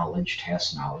 genre knowledge,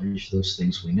 task knowledge, those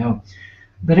things we know.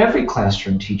 But every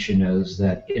classroom teacher knows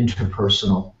that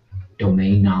interpersonal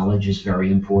domain knowledge is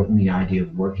very important, the idea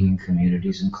of working in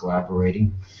communities and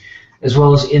collaborating, as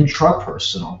well as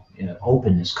intrapersonal,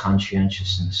 openness,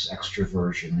 conscientiousness,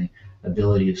 extroversion, the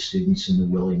ability of students and the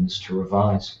willingness to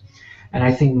revise. And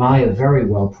I think Mya very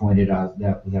well pointed out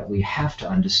that we have to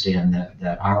understand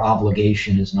that our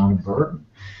obligation is not a burden,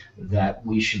 that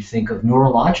we should think of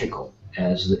neurological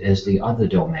as the other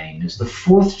domain, as the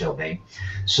 4th domain,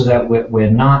 so that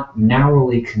we're not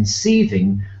narrowly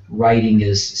conceiving writing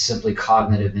as simply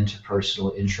cognitive,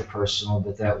 interpersonal, intrapersonal,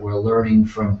 but that we're learning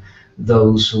from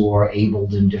those who are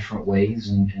abled in different ways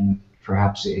and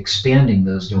perhaps expanding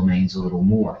those domains a little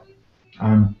more.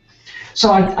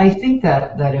 So I think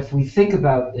that if we think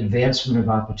about advancement of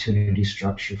opportunity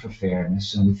structure for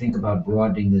fairness, and we think about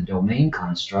broadening the domain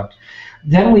construct,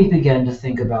 then we begin to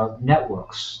think about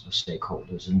networks of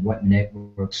stakeholders and what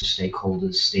networks of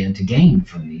stakeholders stand to gain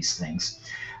from these things.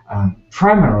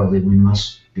 Primarily, we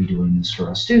must be doing this for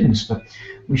our students, but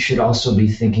we should also be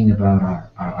thinking about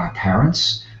our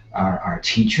parents, our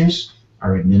teachers,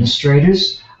 our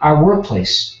administrators, our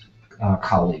workplace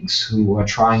colleagues who are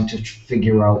trying to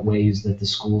figure out ways that the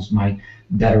schools might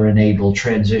better enable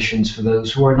transitions for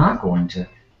those who are not going to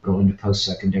go into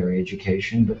post-secondary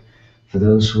education, but for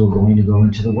those who are going to go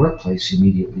into the workplace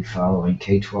immediately following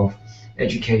K-12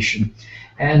 education.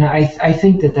 And I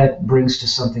think that brings to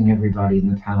something everybody in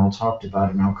the panel talked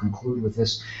about, and I'll conclude with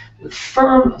this: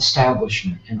 firm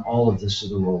establishment in all of this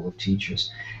of the role of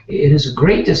teachers. It is a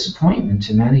great disappointment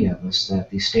to many of us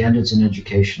that the standards in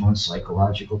educational and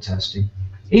psychological testing,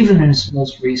 even in its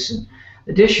most recent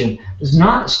edition, does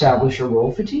not establish a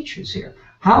role for teachers here.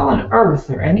 How on earth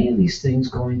are any of these things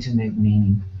going to make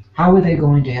meaning? How are they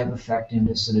going to have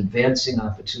effectiveness in advancing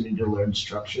opportunity to learn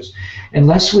structures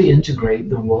unless we integrate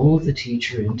the role of the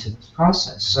teacher into this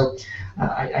process? So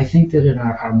I think that in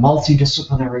our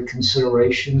multidisciplinary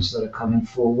considerations that are coming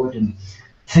forward and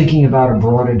thinking about a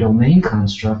broader domain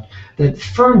construct, that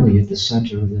firmly at the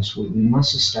center of this, we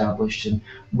must establish and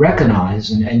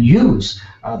recognize and use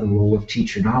the role of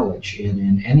teacher knowledge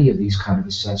in any of these kind of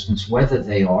assessments, whether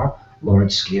they are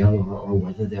large scale or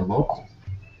whether they're local.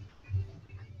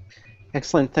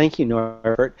 Excellent, thank you,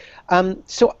 Norbert.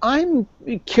 So I'm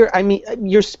curious. I mean,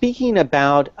 you're speaking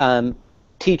about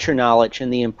teacher knowledge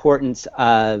and the importance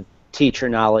of teacher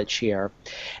knowledge here,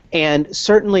 and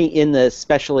certainly in the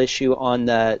special issue on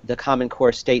the Common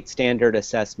Core State Standard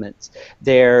assessments,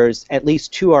 there's at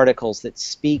least 2 articles that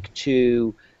speak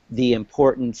to the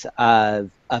importance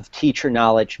of teacher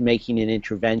knowledge making an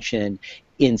intervention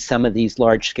in some of these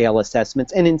large-scale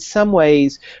assessments, and in some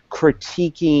ways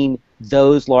critiquing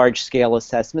those large-scale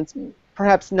assessments,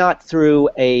 perhaps not through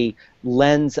a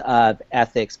lens of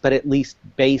ethics, but at least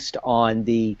based on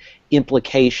the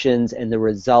implications and the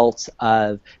results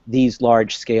of these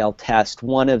large-scale tests.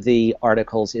 One of the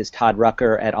articles is Todd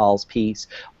Rucker et al.'s piece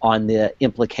on the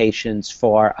implications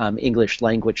for English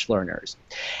language learners.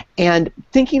 And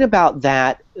thinking about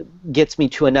that gets me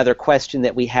to another question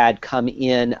that we had come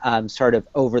in sort of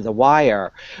over the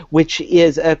wire, which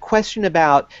is a question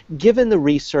about, given the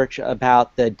research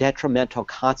about the detrimental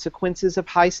consequences of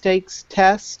high-stakes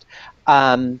tests,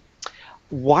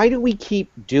 why do we keep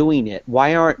doing it?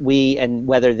 Why aren't we, and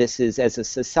whether this is as a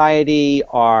society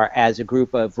or as a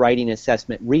group of writing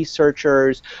assessment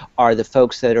researchers or the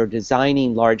folks that are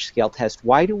designing large-scale tests,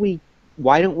 why don't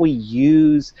we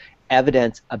use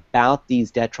evidence about these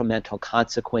detrimental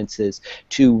consequences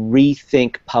to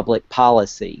rethink public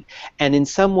policy. And in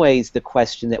some ways, the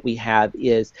question that we have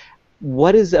is,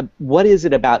 what is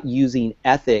it about using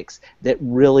ethics that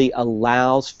really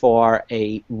allows for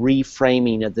a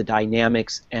reframing of the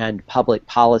dynamics and public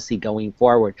policy going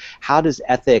forward? How does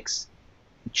ethics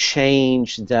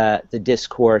change the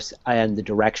discourse and the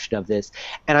direction of this?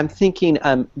 And I'm thinking,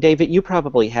 David, you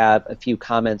probably have a few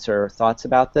comments or thoughts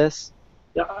about this.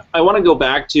 Yeah, I want to go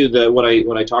back to what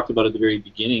I talked about at the very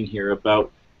beginning here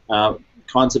about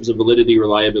concepts of validity,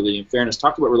 reliability, and fairness.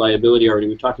 Talked about reliability already.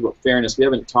 We've talked about fairness. We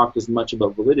haven't talked as much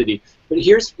about validity. But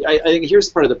I think here's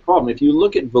part of the problem. If you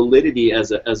look at validity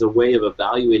as a way of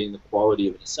evaluating the quality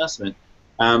of an assessment,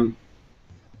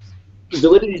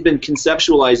 validity has been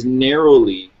conceptualized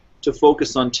narrowly to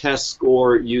focus on test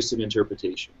score, use, and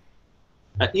interpretation.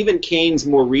 Even Kane's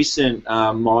more recent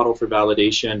model for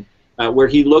validation, where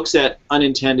he looks at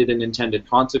unintended and intended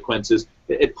consequences,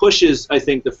 it pushes, I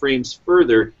think, the frames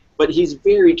further, but he's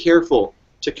very careful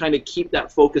to kind of keep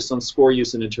that focus on score,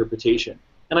 use, and interpretation.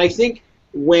 And I think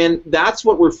when that's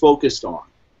what we're focused on,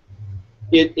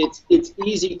 it's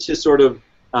easy to sort of,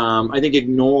 I think,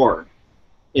 ignore,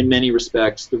 in many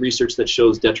respects, the research that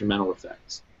shows detrimental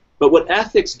effects. But what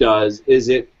ethics does is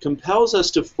it compels us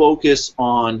to focus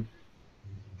on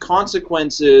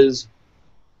consequences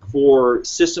for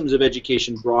systems of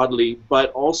education broadly,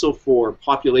 but also for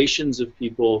populations of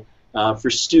people, for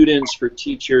students, for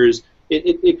teachers.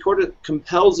 It sort of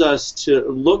compels us to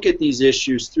look at these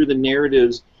issues through the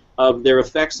narratives of their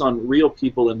effects on real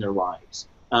people in their lives.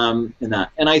 And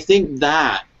I think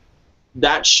that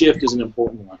shift is an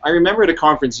important one. I remember at a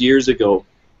conference years ago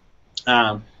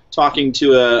talking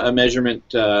to a measurement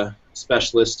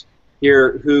specialist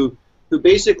here who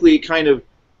basically kind of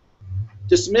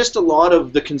dismissed a lot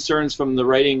of the concerns from the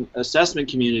writing assessment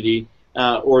community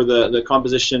or the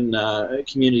composition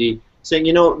community, saying,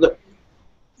 you know,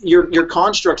 your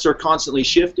constructs are constantly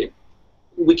shifting.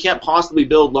 We can't possibly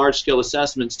build large-scale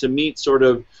assessments to meet sort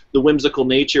of the whimsical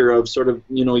nature of sort of,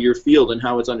 you know, your field and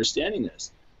how it's understanding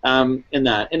this. In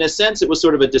a sense, it was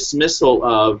sort of a dismissal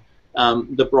of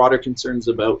the broader concerns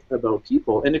about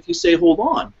people. And if you say, hold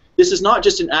on, this is not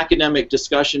just an academic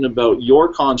discussion about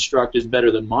your construct is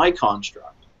better than my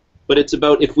construct, but it's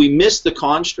about if we miss the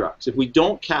constructs, if we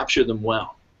don't capture them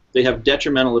well, they have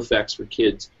detrimental effects for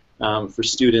kids, for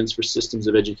students, for systems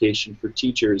of education, for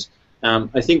teachers.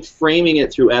 I think framing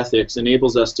it through ethics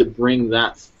enables us to bring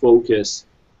that focus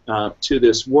to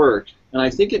this work, and I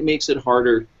think it makes it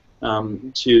harder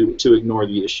to ignore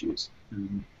the issues.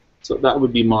 So that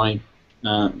would be my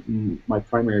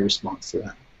primary response to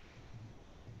that.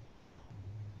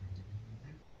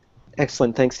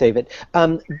 Excellent, thanks, David.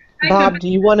 Bob, do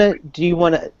you want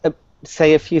to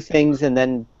say a few things and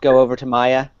then go over to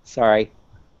Mya? Sorry.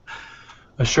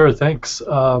 Sure, thanks.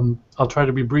 I'll try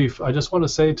to be brief. I just want to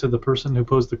say to the person who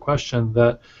posed the question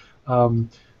that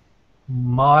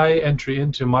my entry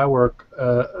into my work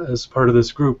as part of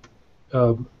this group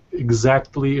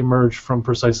exactly emerged from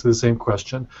precisely the same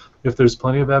question. If there's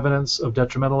plenty of evidence of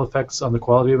detrimental effects on the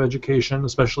quality of education,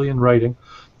 especially in writing,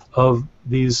 of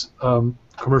these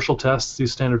commercial tests,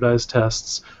 these standardized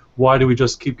tests, why do we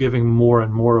just keep giving more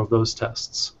and more of those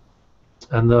tests?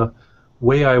 And the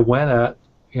way I went at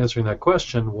answering that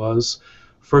question was,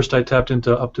 first I tapped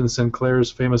into Upton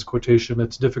Sinclair's famous quotation,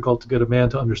 "It's difficult to get a man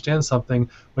to understand something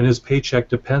when his paycheck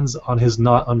depends on his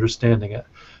not understanding it."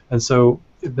 And so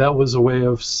that was a way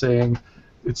of saying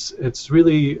it's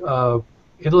really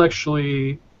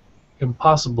intellectually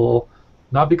impossible,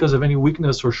 not because of any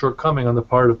weakness or shortcoming on the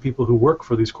part of people who work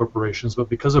for these corporations, but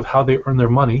because of how they earn their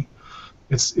money.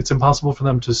 It's impossible for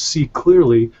them to see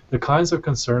clearly the kinds of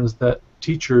concerns that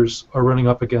teachers are running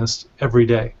up against every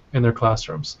day in their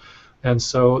classrooms. And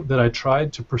so that I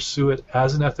tried to pursue it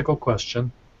as an ethical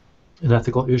question, an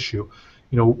ethical issue.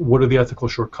 You know, what are the ethical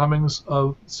shortcomings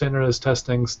of standardized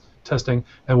testing,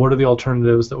 and what are the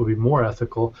alternatives that would be more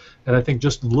ethical? And I think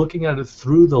just looking at it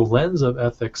through the lens of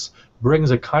ethics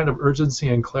brings a kind of urgency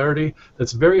and clarity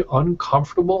that's very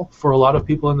uncomfortable for a lot of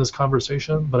people in this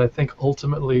conversation, but I think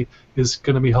ultimately is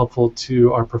going to be helpful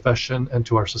to our profession and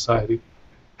to our society.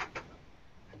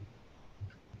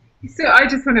 So I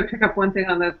just want to pick up one thing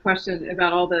on the question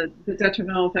about all the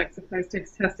detrimental effects of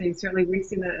post-text testing. Certainly we've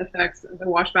seen the effects, the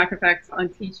washback effects on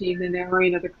teaching, the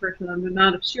narrowing of the curriculum,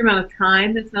 the sheer amount of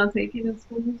time that's now taken in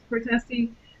schools for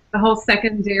testing, the whole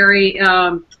secondary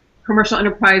commercial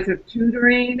enterprise of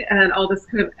tutoring, and all this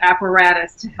kind of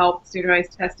apparatus to help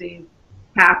standardized testing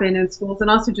happen in schools, and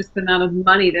also just the amount of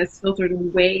money that's filtered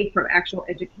away from actual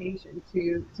education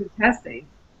to testing.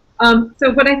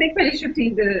 So what I think by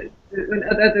shifting the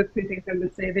other two things I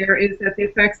would say there is that the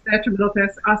effects, detrimental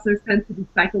effects, also tend to the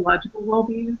psychological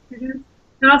well-being of students,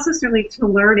 and also certainly to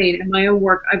learning. In my own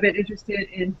work, I've been interested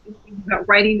in thinking about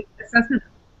writing assessment,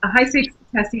 high-stakes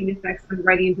testing effects on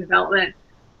writing development,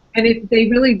 and the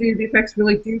effects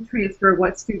really do transfer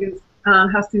what students,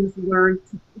 how students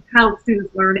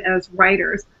learn as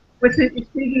writers. What's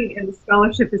intriguing in the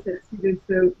scholarship is that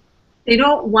students, they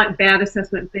don't want bad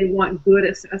assessment, they want good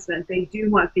assessment. They do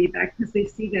want feedback because they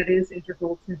see that is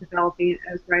integral to developing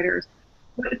as writers.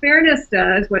 What fairness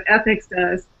does, what ethics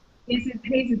does, is it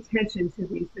pays attention to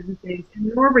these different things.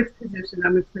 In Norbert's position,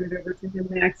 I'm going to turn it over to him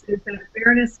next, is that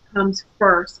fairness comes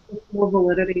first before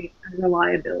validity and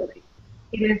reliability.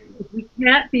 If we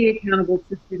can't be accountable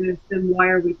to students, then why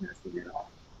are we testing at all?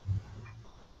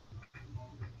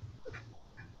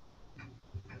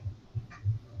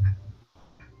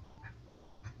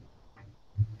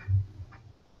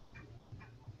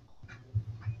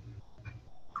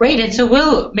 Great, and so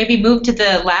we'll maybe move to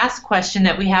the last question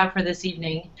that we have for this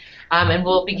evening, and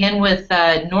we'll begin with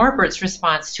Norbert's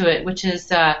response to it, which is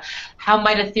how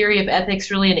might a theory of ethics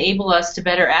really enable us to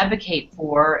better advocate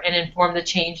for and inform the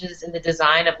changes in the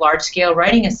design of large-scale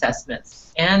writing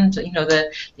assessments, and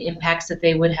the impacts that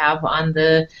they would have on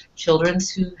the children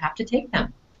who have to take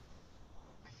them?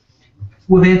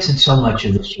 We've answered so much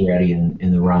of this already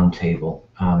in the round table.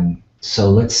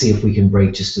 So let's see if we can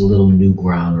break just a little new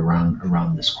ground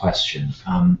around this question.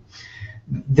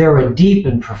 There are deep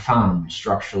and profound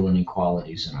structural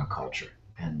inequalities in our culture,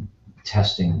 and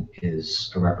testing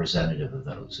is a representative of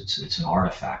those. It's an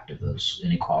artifact of those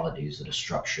inequalities that are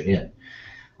structured in.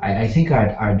 I think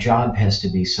our job has to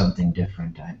be something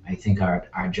different. I think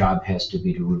our job has to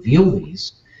be to reveal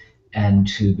these and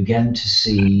to begin to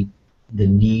see the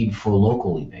need for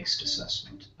locally based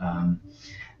assessment.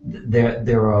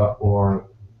 There are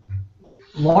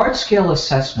large-scale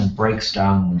assessment breaks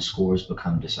down when scores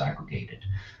become disaggregated.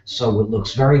 So it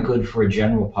looks very good for a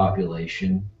general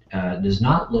population, does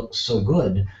not look so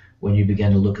good when you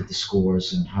begin to look at the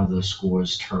scores and how those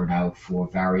scores turn out for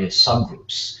various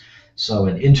subgroups. So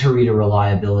an inter-reader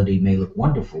reliability may look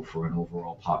wonderful for an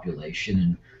overall population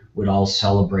and would all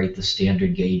celebrate the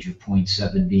standard gauge of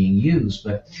 0.7 being used,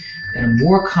 but in a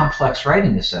more complex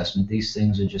writing assessment, these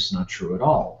things are just not true at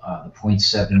all. The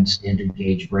 0.7 standard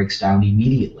gauge breaks down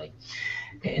immediately.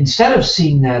 Instead of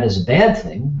seeing that as a bad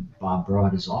thing, Bob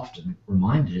Broad has often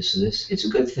reminded us of this, it's a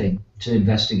good thing to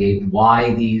investigate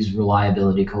why these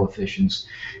reliability coefficients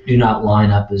do not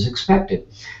line up as expected.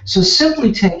 So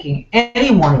simply taking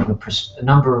any one of a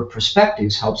number of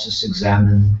perspectives helps us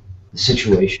examine the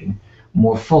situation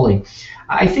more fully.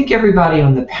 I think everybody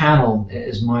on the panel,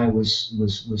 as Mya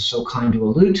was so kind to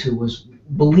allude to,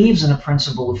 believes in a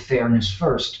principle of fairness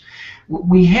first.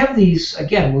 We have these,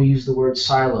 again, we'll use the word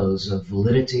silos of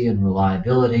validity and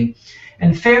reliability,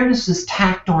 and fairness is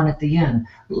tacked on at the end.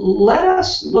 Let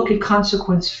us look at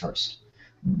consequence first.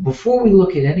 Before we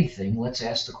look at anything, let's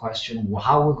ask the question,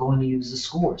 how we're going to use the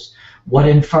scores. What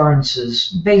inferences,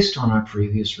 based on our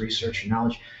previous research and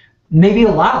knowledge, may be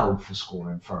allowed for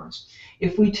score inference.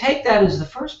 If we take that as the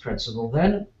first principle,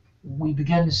 then we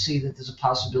begin to see that there's a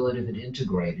possibility of an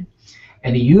integrated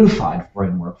and a unified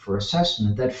framework for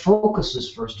assessment that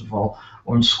focuses, first of all,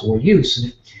 on score use.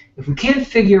 And if we can't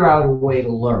figure out a way to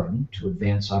learn, to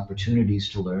advance opportunities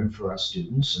to learn for our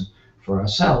students and for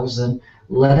ourselves, then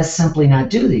let us simply not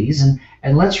do these,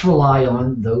 and let's rely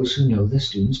on those who know the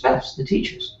students best, the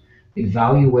teachers. The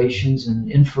evaluations and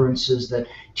inferences that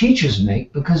teachers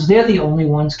make, because they're the only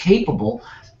ones capable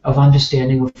of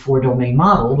understanding a four-domain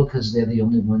model, because they're the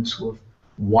only ones who have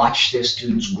watched their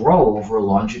students grow over a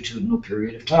longitudinal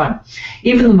period of time.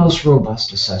 Even the most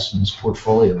robust assessments,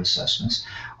 portfolio assessments,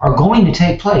 are going to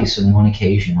take place on one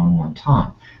occasion on one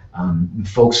time.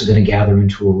 Folks are going to gather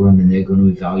into a room and they're going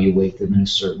to evaluate them in a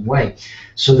certain way.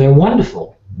 So they're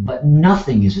wonderful, but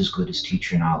nothing is as good as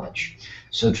teacher knowledge.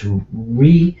 So to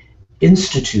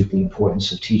reinstitute the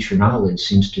importance of teacher knowledge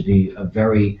seems to be a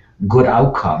very good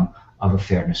outcome of a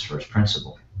fairness first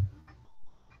principle.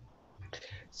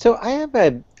 So I have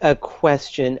a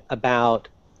question about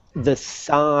the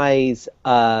size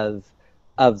of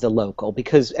the local,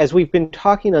 because as we've been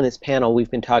talking on this panel,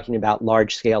 we've been talking about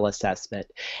large-scale assessment,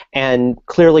 and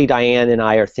clearly Diane and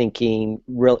I are thinking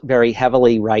very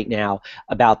heavily right now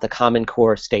about the Common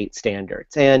Core state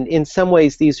standards, and in some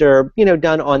ways these are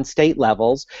done on state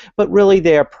levels, but really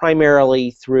they're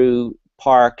primarily through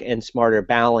Park and Smarter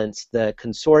Balance, the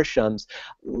consortiums,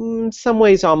 in some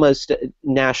ways almost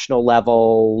national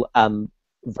level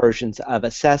versions of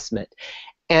assessment.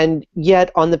 And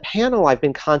yet on the panel, I've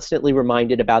been constantly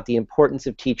reminded about the importance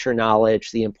of teacher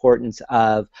knowledge, the importance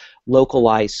of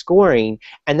localized scoring,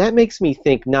 and that makes me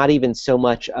think not even so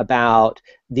much about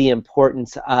the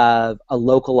importance of a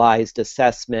localized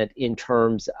assessment in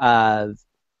terms of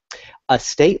a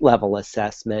state level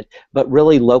assessment, but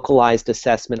really localized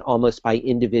assessment almost by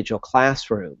individual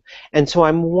classroom. And so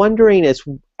I'm wondering,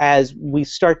 as we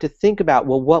start to think about,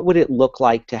 well, what would it look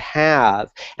like to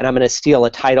have, and I'm going to steal a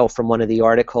title from one of the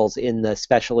articles in the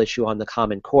special issue on the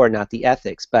Common Core, not the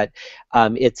ethics, but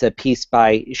it's a piece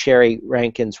by Sherry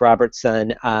Rankins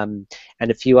Robertson and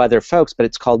a few other folks, but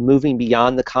it's called Moving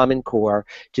Beyond the Common Core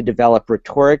to Develop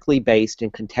Rhetorically Based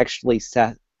and contextually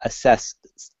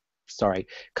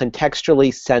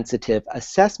sensitive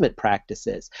assessment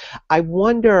practices. I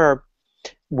wonder,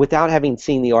 without having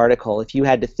seen the article, if you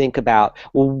had to think about,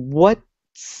 well, what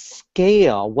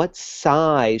scale, what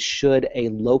size should a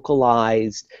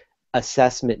localized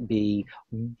assessment be?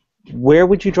 Where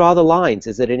would you draw the lines?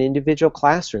 Is it an individual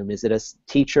classroom? Is it a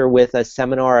teacher with a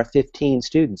seminar of 15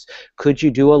 students? Could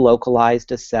you do a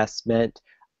localized assessment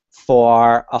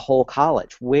for a whole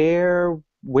college? Where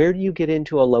do you get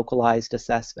into a localized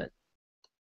assessment?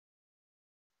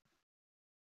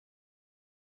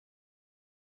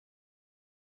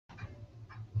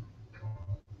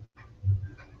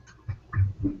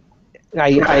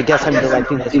 I guess I'm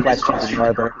directing this question to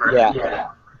Norbert. Yeah.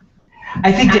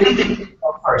 I think David,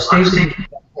 first, David can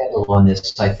handle on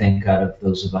this, I think, out of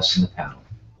those of us in the panel.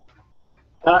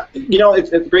 You know,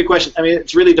 it's a great question. I mean,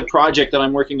 it's really the project that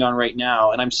I'm working on right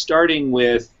now, and I'm starting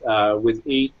with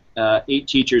eight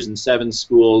teachers in 7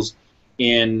 schools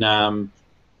in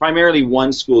primarily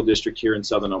one school district here in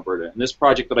southern Alberta. And this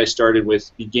project that I started with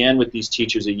began with these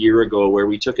teachers a year ago, where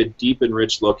we took a deep and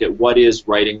rich look at what is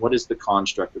writing, what is the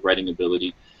construct of writing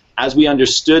ability. As we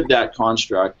understood that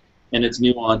construct and its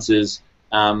nuances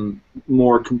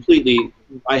more completely,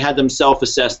 I had them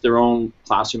self-assess their own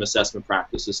classroom assessment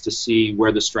practices to see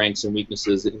where the strengths and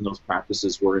weaknesses in those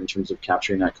practices were in terms of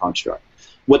capturing that construct.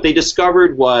 What they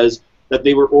discovered was that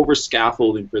they were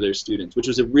over-scaffolding for their students, which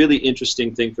was a really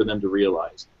interesting thing for them to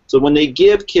realize. So when they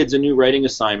give kids a new writing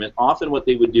assignment, often what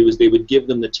they would do is they would give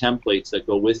them the templates that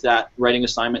go with that writing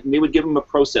assignment, and they would give them a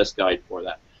process guide for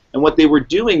that. And what they were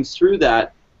doing through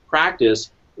that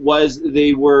practice was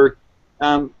they were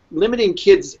limiting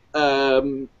kids'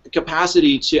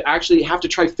 capacity to actually have to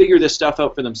try to figure this stuff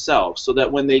out for themselves, so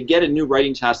that when they get a new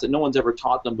writing task that no one's ever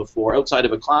taught them before outside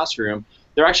of a classroom,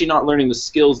 they're actually not learning the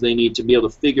skills they need to be able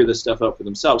to figure this stuff out for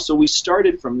themselves. So we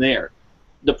started from there.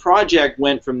 The project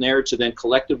went from there to then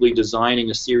collectively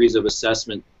designing a series of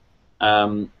assessments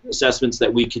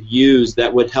that we could use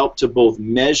that would help to both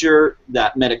measure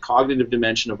that metacognitive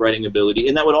dimension of writing ability,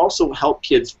 and that would also help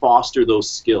kids foster those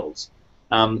skills.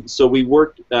 So we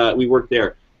worked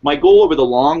there. My goal over the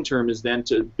long term is then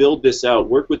to build this out,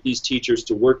 work with these teachers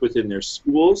to work within their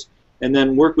schools, and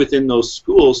then work within those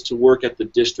schools to work at the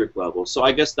district level. So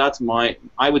I guess that's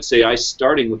I would say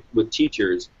starting with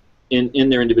teachers in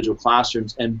their individual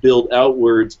classrooms and build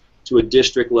outwards to a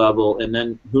district level, and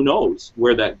then who knows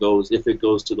where that goes, if it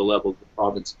goes to the level of the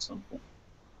province at some point.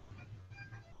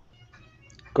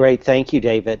 Great, thank you,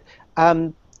 David.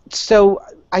 So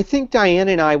I think Diane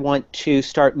and I want to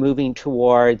start moving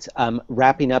towards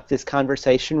wrapping up this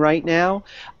conversation right now.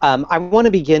 I want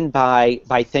to begin by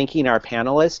thanking our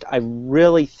panelists. I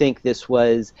really think this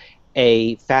was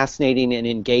a fascinating and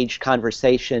engaged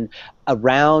conversation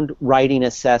around writing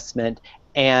assessment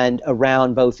and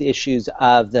around both issues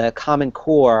of the Common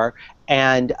Core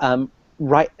and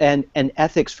and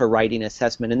ethics for writing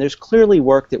assessment. And there's clearly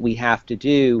work that we have to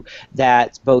do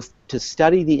that's both to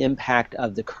study the impact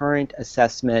of the current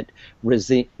assessment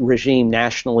regime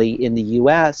nationally in the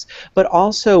U.S., but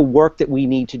also work that we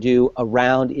need to do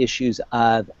around issues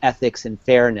of ethics and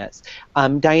fairness.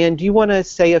 Diane, do you want to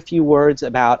say a few words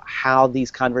about how these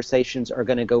conversations are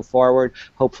going to go forward,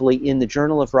 hopefully in the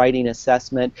Journal of Writing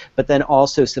Assessment, but then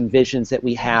also some visions that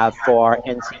we have for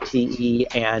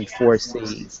NCTE and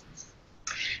 4C?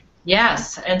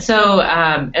 Yes, and so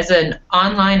as an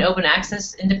online open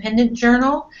access independent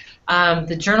journal,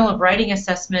 the Journal of Writing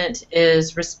Assessment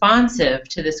is responsive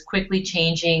to this quickly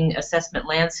changing assessment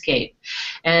landscape.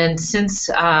 And since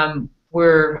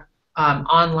we're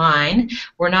online,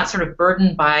 we're not sort of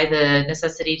burdened by the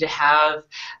necessity to have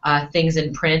things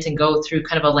in print and go through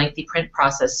kind of a lengthy print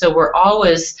process. So we're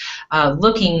always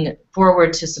looking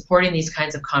forward to supporting these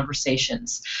kinds of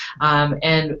conversations.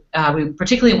 And we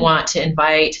particularly want to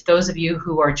invite those of you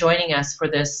who are joining us for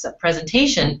this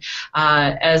presentation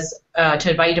as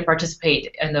invite you to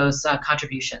participate in those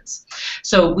contributions.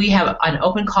 So we have an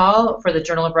open call for the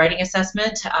Journal of Writing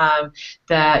Assessment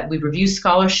that we review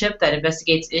scholarship that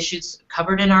investigates issues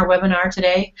covered in our webinar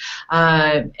today,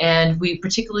 and we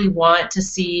particularly want to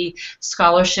see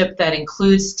scholarship that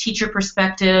includes teacher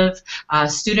perspective,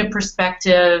 student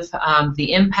perspective,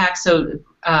 the impact. So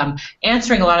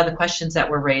answering a lot of the questions that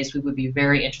were raised, we would be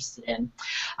very interested in.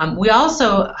 We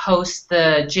also host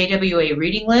the JWA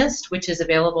reading list, which is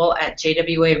available at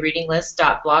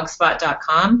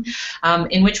jwareadinglist.blogspot.com,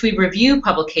 in which we review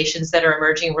publications that are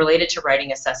emerging related to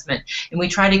writing assessment, and we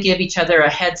try to give each other a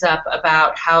heads up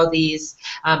about how these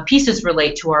pieces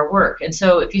relate to our work. And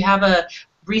so if you have a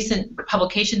recent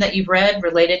publication that you've read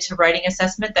related to writing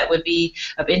assessment that would be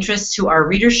of interest to our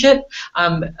readership,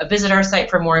 visit our site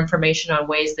for more information on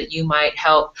ways that you might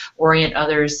help orient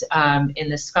others in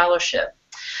this scholarship.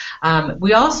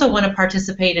 We also want to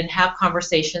participate and have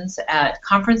conversations at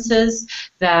conferences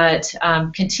that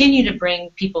continue to bring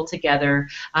people together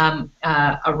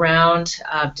around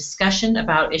discussion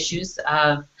about issues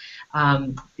of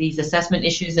these assessment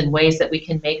issues in ways that we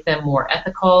can make them more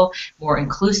ethical, more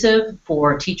inclusive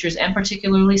for teachers and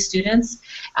particularly students.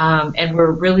 And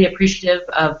we're really appreciative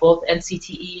of both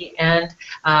NCTE and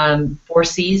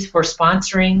 4Cs for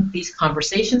sponsoring these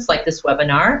conversations like this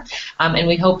webinar. And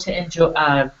we hope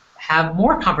to have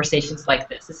more conversations like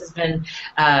this. This has been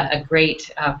a great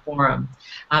forum.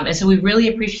 And so we really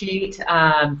appreciate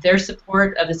their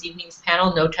support of this evening's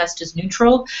panel, No Test is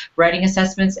Neutral, Writing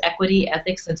Assessments, Equity,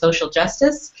 Ethics, and Social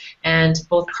Justice. And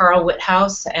both Carl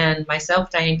Whithaus and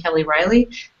myself, Diane Kelly Riley,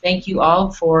 thank you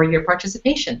all for your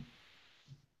participation.